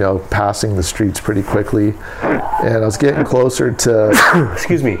beach, you know, passing the streets pretty quickly. And I was getting closer to...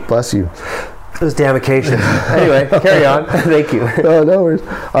 Excuse me. Bless you. Those damn occasions. Anyway, carry on. Thank you. No worries.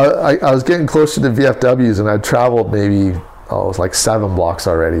 I was getting closer to VFWs, and I'd traveled maybe... it was like 7 blocks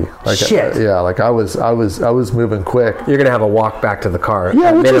already. Like, shit. Like I was moving quick. You're gonna have a walk back to the car.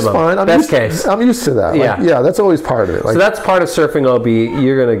 Yeah, which is fine. Best case. I'm used to that. Like, yeah, that's always part of it. Like, so that's part of surfing OB.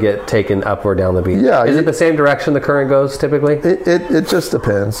 You're gonna get taken up or down the beach. Yeah. Is it the same direction the current goes typically? It just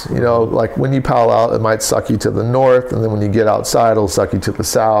depends. You know, like when you paddle out, it might suck you to the north, and then when you get outside, it'll suck you to the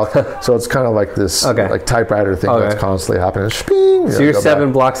south. So it's kind of like this like typewriter thing that's constantly happening. Shping, so you're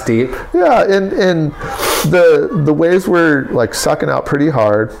 7 blocks deep. Yeah, and the waves were like sucking out pretty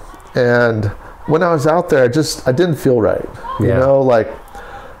hard, and when I was out there, I didn't feel right. You know, like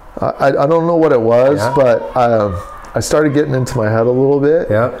I don't know what it was, but I started getting into my head a little bit.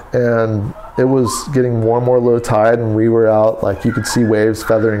 Yeah. And it was getting more and more low tide, and we were out, like you could see waves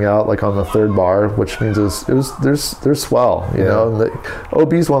feathering out like on the 3rd bar, which means there's swell, you know. And the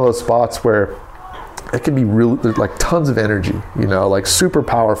OB is one of those spots where it can be really, there's like tons of energy, you know, like super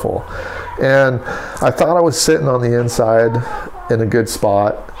powerful. And I thought I was sitting on the inside in a good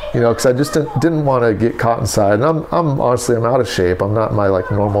spot, you know, because I just didn't want to get caught inside. And I'm honestly, I'm out of shape. I'm not my like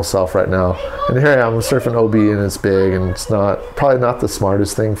normal self right now. And here I am, I'm surfing OB, and it's big, and it's probably not the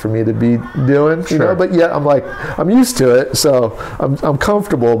smartest thing for me to be doing, you know. But yet I'm used to it, so I'm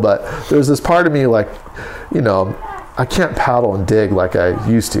comfortable. But there's this part of me like, you know, I can't paddle and dig like I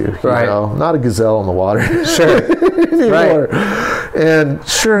used to, you know. I'm not a gazelle in the water anymore. Right. And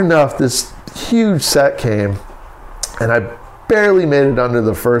sure enough, this huge set came, and I barely made it under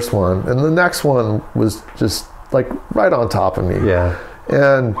the first one, and the next one was just like right on top of me. Yeah.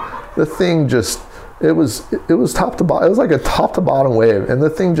 And the thing just, it was top to bottom. It was like a top to bottom wave, and the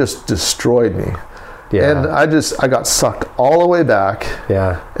thing just destroyed me. Yeah. And I got sucked all the way back.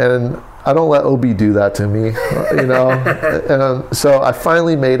 Yeah. And I don't let OB do that to me, you know. And so I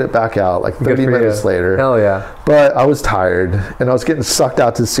finally made it back out like 30 minutes later. Hell yeah. But I was tired, and I was getting sucked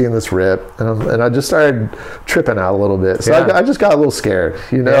out to sea in this rip, and I just started tripping out a little bit. So I just got a little scared,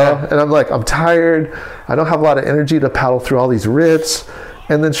 you know. Yeah. And I'm like, I'm tired. I don't have a lot of energy to paddle through all these rips.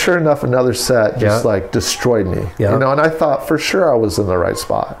 And then sure enough, another set just like destroyed me, you know, and I thought for sure I was in the right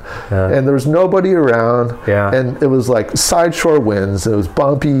spot. Yeah. And there was nobody around, and it was like side shore winds. It was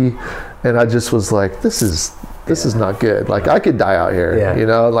bumpy, and I just was like, this is not good. Like I could die out here, you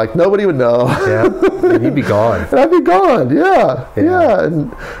know, like nobody would know. Yeah, and you'd be gone. And I'd be gone, yeah.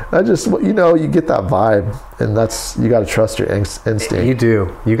 And I just, you know, you get that vibe, and you got to trust your instinct. You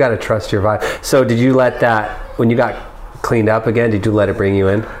do. You got to trust your vibe. So did you let that, when you got cleaned up again, did you let it bring you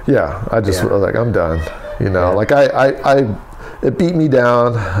in? Yeah, I just was like, I'm done, you know. Like it beat me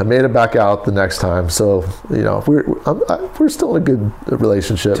down. I made it back out the next time, so you know we're still in a good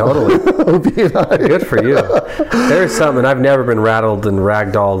relationship. Totally. Good for you. There's something, I've never been rattled and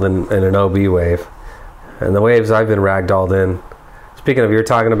ragdolled in an OB wave, and the waves I've been ragdolled in, Speaking of, you're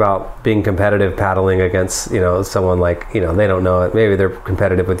talking about being competitive paddling against, someone like, they don't know it. Maybe they're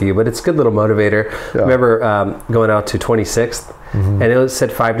competitive with you, but it's a good little motivator. Yeah. I remember going out to 26th, and it was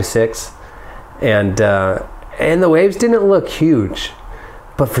said 5 to 6, and the waves didn't look huge,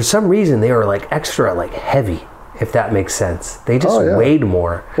 but for some reason they were like extra like heavy, if that makes sense. They just weighed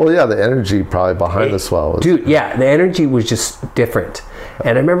more. Well, yeah, the energy probably behind the swell was... Dude, yeah, the energy was just different.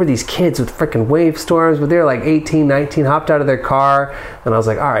 And I remember these kids with freaking wave storms, but they were like 18, 19, hopped out of their car, and I was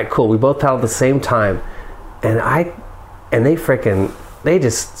like, all right, cool. We both paddled at the same time. And they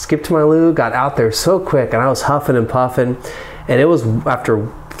just skipped to my loo, got out there so quick, and I was huffing and puffing. And it was after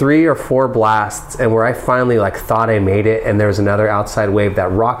 3 or 4 blasts, and where I finally like thought I made it, and there was another outside wave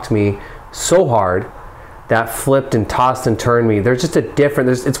that rocked me so hard that flipped and tossed and turned me. There's just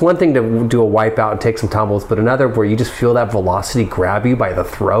it's one thing to do a wipeout and take some tumbles, but another where you just feel that velocity grab you by the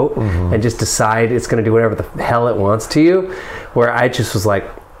throat and just decide it's going to do whatever the hell it wants to you, where I just was like,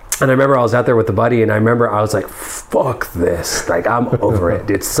 and I remember I was out there with a buddy, and I remember I was like, fuck this. Like, I'm over it.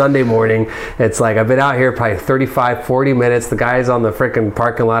 It's Sunday morning. It's like, I've been out here probably 35, 40 minutes. The guys on the freaking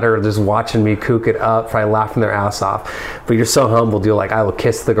parking lot are just watching me kook it up, probably laughing their ass off. But you're so humbled, you're like, I will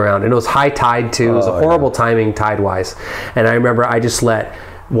kiss the ground. And it was high tide, too. It was a horrible timing tide-wise. And I remember I just let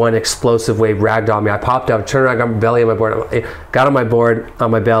one explosive wave ragged on me. I popped up, turned around, got my belly on my board, got on my board,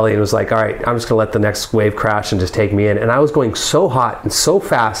 on my belly, and was like, all right, I'm just gonna let the next wave crash and just take me in. And I was going so hot and so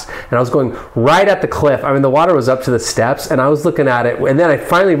fast, and I was going right at the cliff. I mean, the water was up to the steps, and I was looking at it, and then I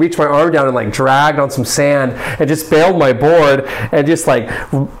finally reached my arm down and like dragged on some sand and just bailed my board and just like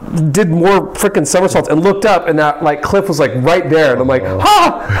did more freaking somersaults and looked up, and that like cliff was like right there, and I'm like,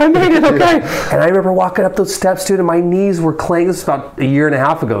 I made it, okay. And I remember walking up those steps, dude, and my knees were claying. This was about 2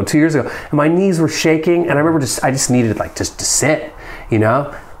 years ago, and my knees were shaking, and I remember I just needed like just to sit, and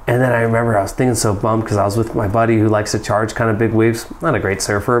then I remember I was thinking so bummed because I was with my buddy who likes to charge kind of big waves, not a great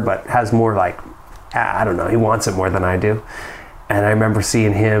surfer, but has more like, I don't know, he wants it more than I do. And I remember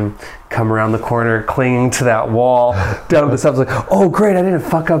seeing him come around the corner clinging to that wall down to the steps, like, oh great, I didn't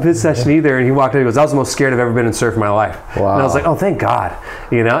fuck up his session either. And he walked in and goes, I was the most scared I've ever been in surf in my life. Wow. And I was like, oh thank God,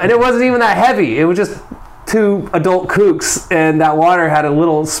 and it wasn't even that heavy. It was just 2 adult kooks, and that water had a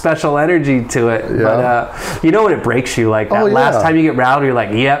little special energy to it. Yeah. But when it breaks you, like that last time you get rattled, you're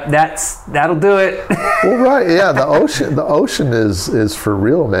like, yep, that'll do it. Well, right, yeah, the ocean is for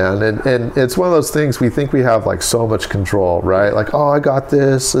real, man, and it's one of those things we think we have like so much control, right? Like, oh, I got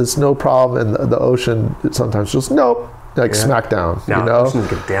this, it's no problem, and the ocean sometimes just nope. Like smack down, Oceans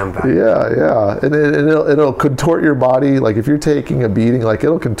get damn bad. Yeah, and it'll contort your body. Like if you're taking a beating, like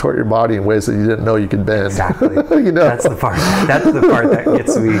it'll contort your body in ways that you didn't know you could bend. Exactly. That's the part that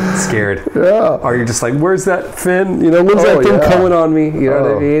gets me scared. Yeah. Or you're just like, where's that fin? When's that thing coming on me? You know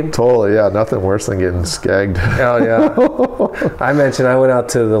what I mean? Totally. Yeah. Nothing worse than getting skegged. Oh yeah. I mentioned I went out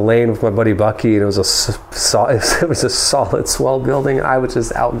to the lane with my buddy Bucky, and it was a solid swell building. I was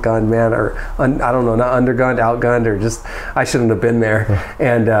just outgunned, man, or I don't know, not undergunned, outgunned, or just. I shouldn't have been there.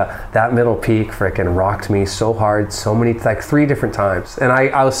 And that middle peak freaking rocked me so hard, so many, like 3 different times. And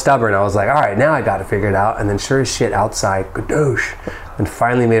I was stubborn. I was like, all right, now I got to figure it out. And then sure as shit outside, gadoosh, and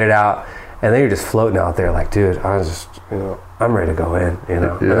finally made it out. And then you're just floating out there like, dude, I was just, I'm ready to go in,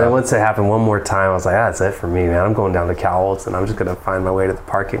 Yeah. And then once it happened one more time, I was like, that's it for me, man. I'm going down to Cowles, and I'm just going to find my way to the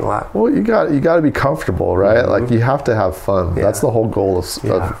parking lot. Well, you got to be comfortable, right? Like you have to have fun. Yeah. That's the whole goal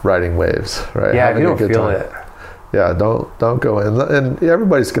of riding waves, right? Yeah, having if you don't feel it. Yeah, don't go in, and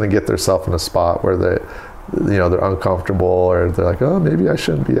everybody's going to get themselves in a spot where they're uncomfortable, or they're like, oh, maybe I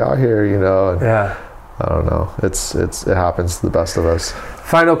shouldn't be out here, And I don't know. It happens to the best of us.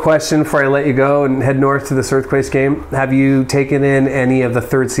 Final question before I let you go and head north to this Earthquakes game. Have you taken in any of the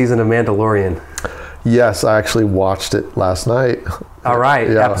 3rd season of Mandalorian? Yes, I actually watched it last night. All right,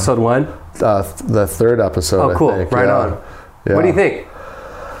 episode 1. The 3rd episode. Oh, cool. I think. Right on. Yeah. What do you think?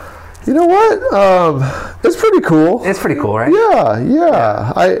 You know what? It's pretty cool. It's pretty cool, right?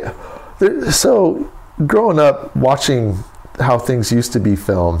 Yeah. So growing up, watching how things used to be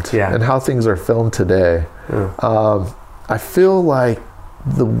filmed and how things are filmed today, I feel like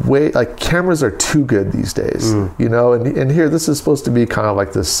the way, like, cameras are too good these days, and here, this is supposed to be kind of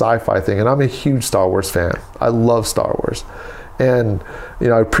like this sci-fi thing, and I'm a huge Star Wars fan. I love Star Wars. And,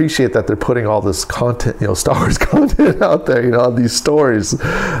 I appreciate that they're putting all this content, Star Wars content out there, these stories.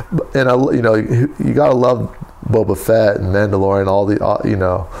 And, you got to love Boba Fett and Mandalorian, all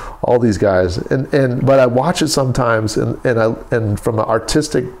these guys. But I watch it sometimes, and from an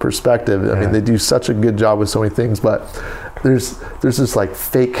artistic perspective, I mean, they do such a good job with so many things, but there's this like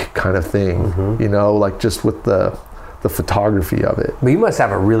fake kind of thing, like just with the photography of it. But you must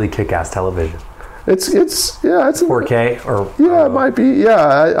have a really kick-ass television. It's 4K or yeah, it might be.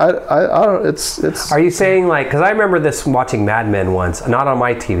 Yeah, I don't. It's. Are you saying like? Because I remember this watching Mad Men once, not on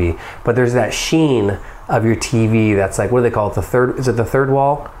my TV, but there's that sheen of your TV that's like, what do they call it? The third? Is it the third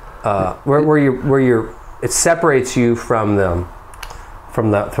wall? Where you're it separates you from the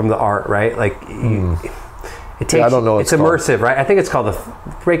art, right? Like it takes. I don't know. It's immersive, right? I think it's called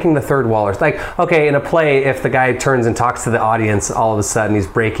breaking the third wall. Or like, okay, in a play, if the guy turns and talks to the audience, all of a sudden he's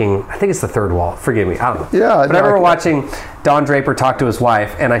breaking. I think it's the third wall. Forgive me, I don't know. Yeah, but I remember watching Don Draper talk to his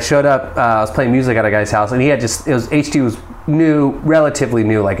wife, and I showed up. I was playing music at a guy's house, and he had HD was new, relatively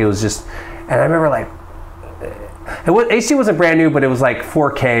new. Like it was just, and I remember like. HD wasn't brand new, but it was like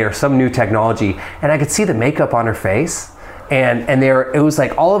 4K or some new technology, and I could see the makeup on her face, and it was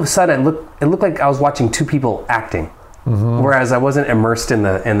like all of a sudden it looked like I was watching two people acting, whereas I wasn't immersed in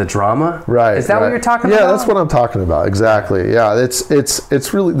the drama. Right. Is that what you're talking about? Yeah, that's what I'm talking about. Exactly. Yeah,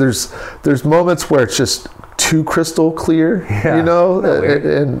 it's really there's moments where it's just too crystal clear, you know,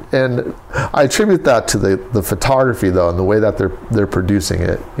 and I attribute that to the photography though, and the way that they're producing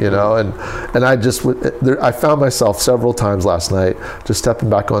it, you know, and I found myself several times last night just stepping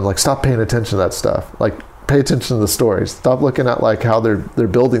back going like, stop paying attention to that stuff, like pay attention to the stories, stop looking at like how they're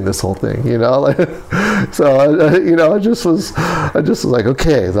building this whole thing, you know, like, so you know, I just was like,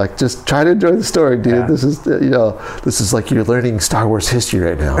 okay, like just try to enjoy the story, dude. Yeah. This is like you're learning Star Wars history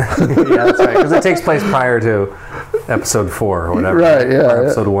right now. Yeah, that's right, because it takes place prior to episode 4 or whatever, right? Yeah, or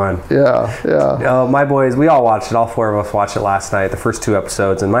episode 1. Yeah. My boys, we all watched it. All 4 of us watched it last night, the first 2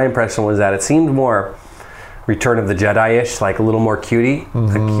 episodes, and my impression was that it seemed more Return of the Jedi-ish, like a little more cutie,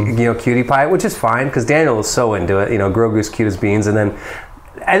 cutie pie, which is fine because Daniel was so into it. You know, Grogu's cute as beans, and then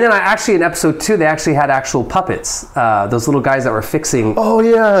I actually in episode 2 they actually had actual puppets, those little guys that were fixing. Oh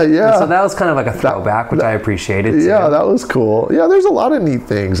yeah. And so that was kind of like a throwback, which I appreciated. Yeah, that was cool. Yeah, there's a lot of neat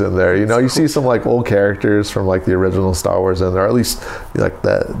things in there. You know, you see some like old characters from like the original Star Wars in there, or at least like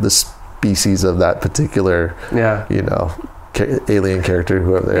the species of that particular. Yeah. You know. Alien character,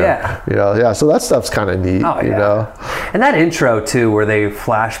 whoever they are. You know, yeah. So that stuff's kind of neat. You know, and that intro too, where they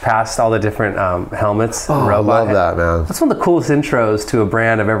flash past all the different helmets. Oh, I love that, man. That's one of the coolest intros to a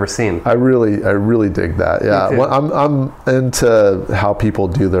brand I've ever seen. I really dig that. Yeah, I'm into how people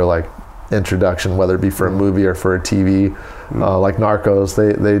do their like introduction, whether it be for a movie or for a TV. Like Narcos,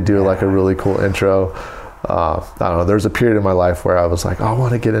 they do like a really cool intro. I don't know, there's a period in my life where I was like, I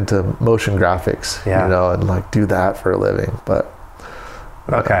want to get into motion graphics, you know, and like do that for a living, but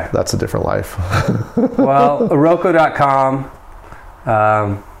that's a different life. Well, Uroko.com,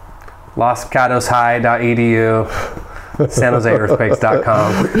 LosCatosHigh.edu,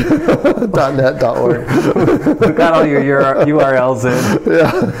 SanJoseEarthquakes.com, .net.org. We've got all your URLs in. Yeah.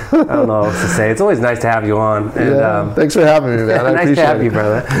 I don't know what to say. It's always nice to have you on. And, thanks for having me, man. Nice to have you,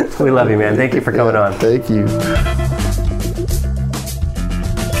 brother. We love you, man. Thank you for coming on. Thank you.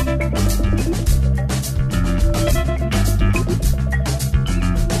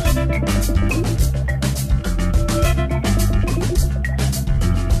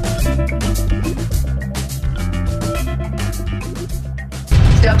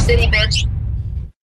 Dub City, bitch.